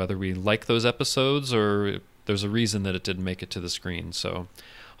what-ifs and whether we like those episodes or there's a reason that it didn't make it to the screen. So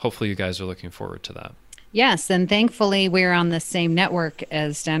hopefully you guys are looking forward to that. Yes, and thankfully we're on the same network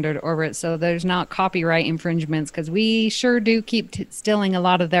as Standard Orbit, so there's not copyright infringements, because we sure do keep stealing a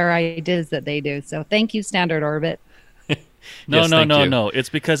lot of their ideas that they do. So thank you, Standard Orbit. No. It's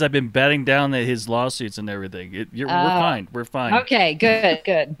because I've been batting down his lawsuits and everything. We're fine. We're fine. Okay,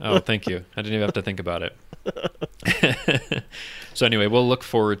 good. Oh, thank you. I didn't even have to think about it. So anyway, we'll look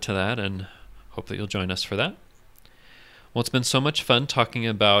forward to that and hope that you'll join us for that. Well, it's been so much fun talking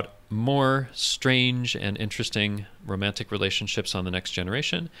about more strange and interesting romantic relationships on The Next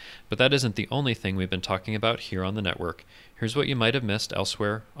Generation, but that isn't the only thing we've been talking about here on the network. Here's what you might have missed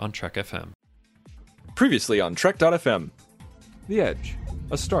elsewhere on Trek FM. Previously on Trek.fm. The Edge,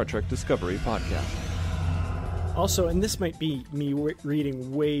 a Star Trek Discovery podcast. Also, and this might be me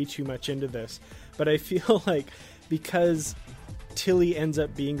reading way too much into this, but I feel like because Tilly ends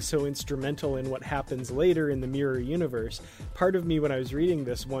up being so instrumental in what happens later in the mirror universe, part of me when I was reading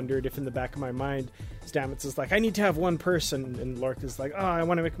this wondered if in the back of my mind Stamets is like, I need to have one person, and Lorca's like, oh, I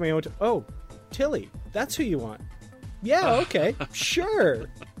want to make my own oh, Tilly, that's who you want. Yeah, okay, sure.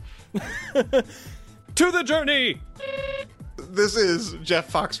 To the journey! This is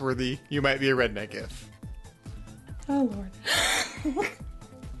Jeff Foxworthy, You Might Be a Redneck If. Oh, Lord.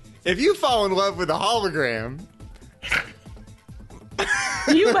 If you fall in love with a hologram...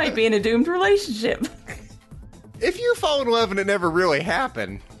 You might be in a doomed relationship. If you fall in love and it never really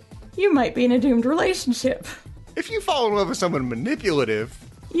happened... You might be in a doomed relationship. If you fall in love with someone manipulative...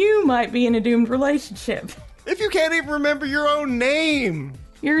 You might be in a doomed relationship. If you can't even remember your own name...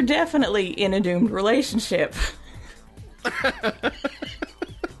 You're definitely in a doomed relationship.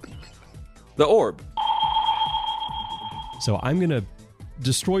 The Orb. So I'm going to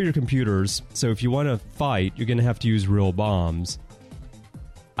destroy your computers, so if you want to fight, you're going to have to use real bombs.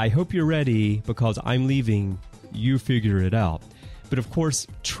 I hope you're ready, because I'm leaving. You figure it out. But of course,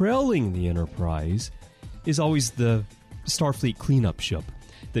 trailing the Enterprise is always the Starfleet cleanup ship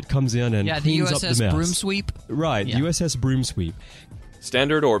that comes in and cleans up the mess. Yeah, the USS Broomsweep. Right, yeah. USS Broomsweep.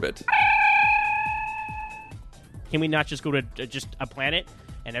 Standard Orbit. Can we not just go to just a planet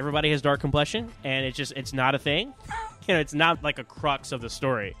and everybody has dark complexion and it's not a thing? It's not like a crux of the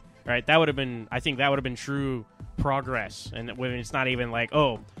story, right? That would have been, I think that would have been true progress. And when it's not even like,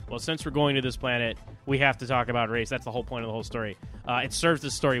 oh, well, since we're going to this planet, we have to talk about race. That's the whole point of the whole story. It serves the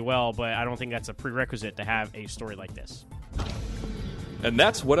story well, but I don't think that's a prerequisite to have a story like this. And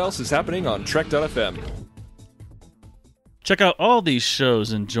that's what else is happening on Trek.fm. Check out all these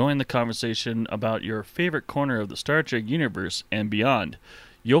shows and join the conversation about your favorite corner of the Star Trek universe and beyond.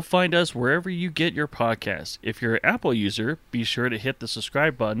 You'll find us wherever you get your podcasts. If you're an Apple user, be sure to hit the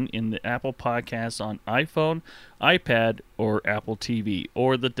subscribe button in the Apple Podcasts on iPhone, iPad, or Apple TV,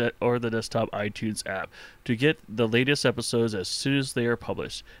 or the desktop iTunes app to get the latest episodes as soon as they are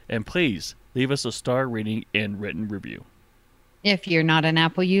published. And please, leave us a star rating and written review. If you're not an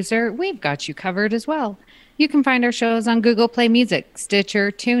Apple user, we've got you covered as well. You can find our shows on Google Play Music,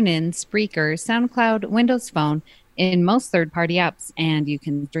 Stitcher, TuneIn, Spreaker, SoundCloud, Windows Phone, in most third-party apps, and you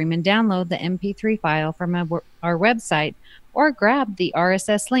can stream and download the MP3 file from our website or grab the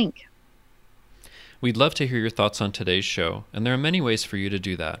RSS link. We'd love to hear your thoughts on today's show, and there are many ways for you to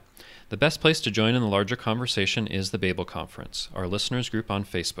do that. The best place to join in the larger conversation is the Babel Conference, our listeners group on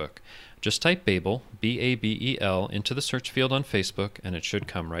Facebook. Just type Babel, B-A-B-E-L, into the search field on Facebook, and it should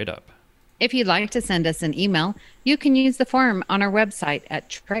come right up. If you'd like to send us an email, you can use the form on our website at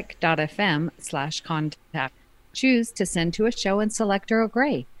trek.fm/contact. Choose to send to a show and select Earl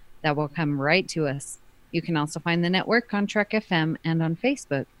Grey. That will come right to us. You can also find the network on Trek FM and on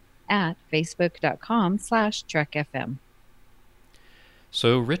Facebook at facebook.com/Trek FM.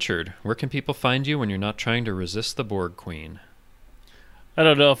 So, Richard, where can people find you when you're not trying to resist the Borg Queen? I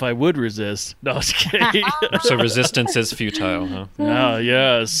don't know if I would resist. No, I was kidding. So resistance is futile, huh? Ah,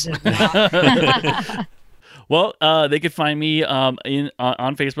 yes. Well, they could find me on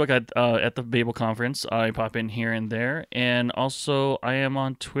Facebook at the Babel Conference. I pop in here and there. And also, I am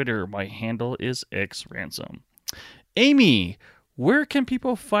on Twitter. My handle is xransom. Amy, where can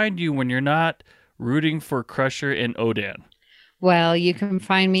people find you when you're not rooting for Crusher and Odan? Well, you can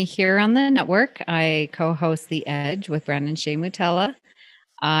find me here on the network. I co-host The Edge with Brandon Shea Mutella.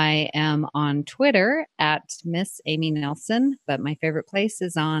 I am on Twitter at Miss Amy Nelson, but my favorite place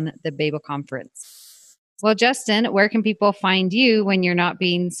is on the Babel Conference. Well, Justin, where can people find you when you're not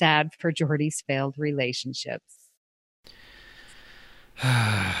being sad for Geordi's failed relationships?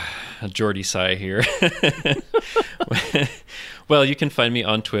 A Geordie sigh here. Well, you can find me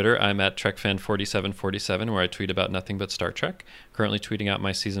on Twitter. I'm at TrekFan4747, where I tweet about nothing but Star Trek. Currently tweeting out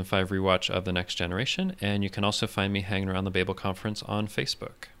my Season 5 rewatch of The Next Generation, and you can also find me hanging around the Babel Conference on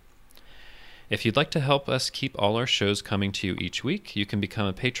Facebook. If you'd like to help us keep all our shows coming to you each week, you can become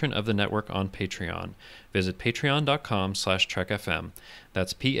a patron of the network on Patreon. Visit patreon.com/TrekFM.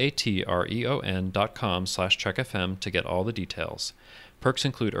 That's patreon.com/TrekFM to get all the details. Perks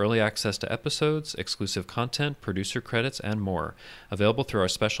include early access to episodes, exclusive content, producer credits, and more, available through our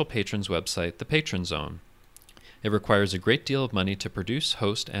special patrons website, the Patron Zone. It requires a great deal of money to produce,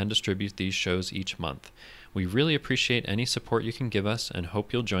 host, and distribute these shows each month. We really appreciate any support you can give us and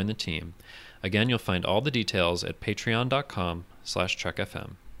hope you'll join the team. Again, you'll find all the details at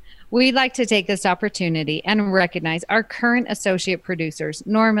patreon.com/TrekFM. We'd like to take this opportunity and recognize our current associate producers,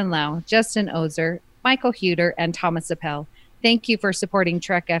 Norman Lau, Justin Ozer, Michael Huter, and Thomas Appel. Thank you for supporting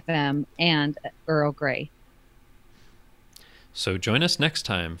Trek FM and Earl Grey. So join us next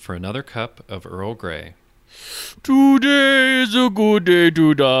time for another cup of Earl Grey. Today is a good day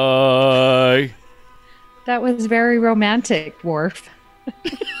to die. That was very romantic, Worf.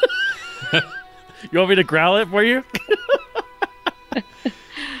 You want me to growl it for you?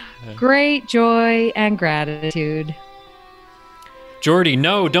 Great joy and gratitude. Geordie,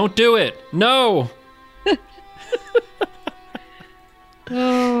 no, don't do it. No.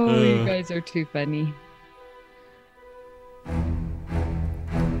 Oh, you guys are too funny.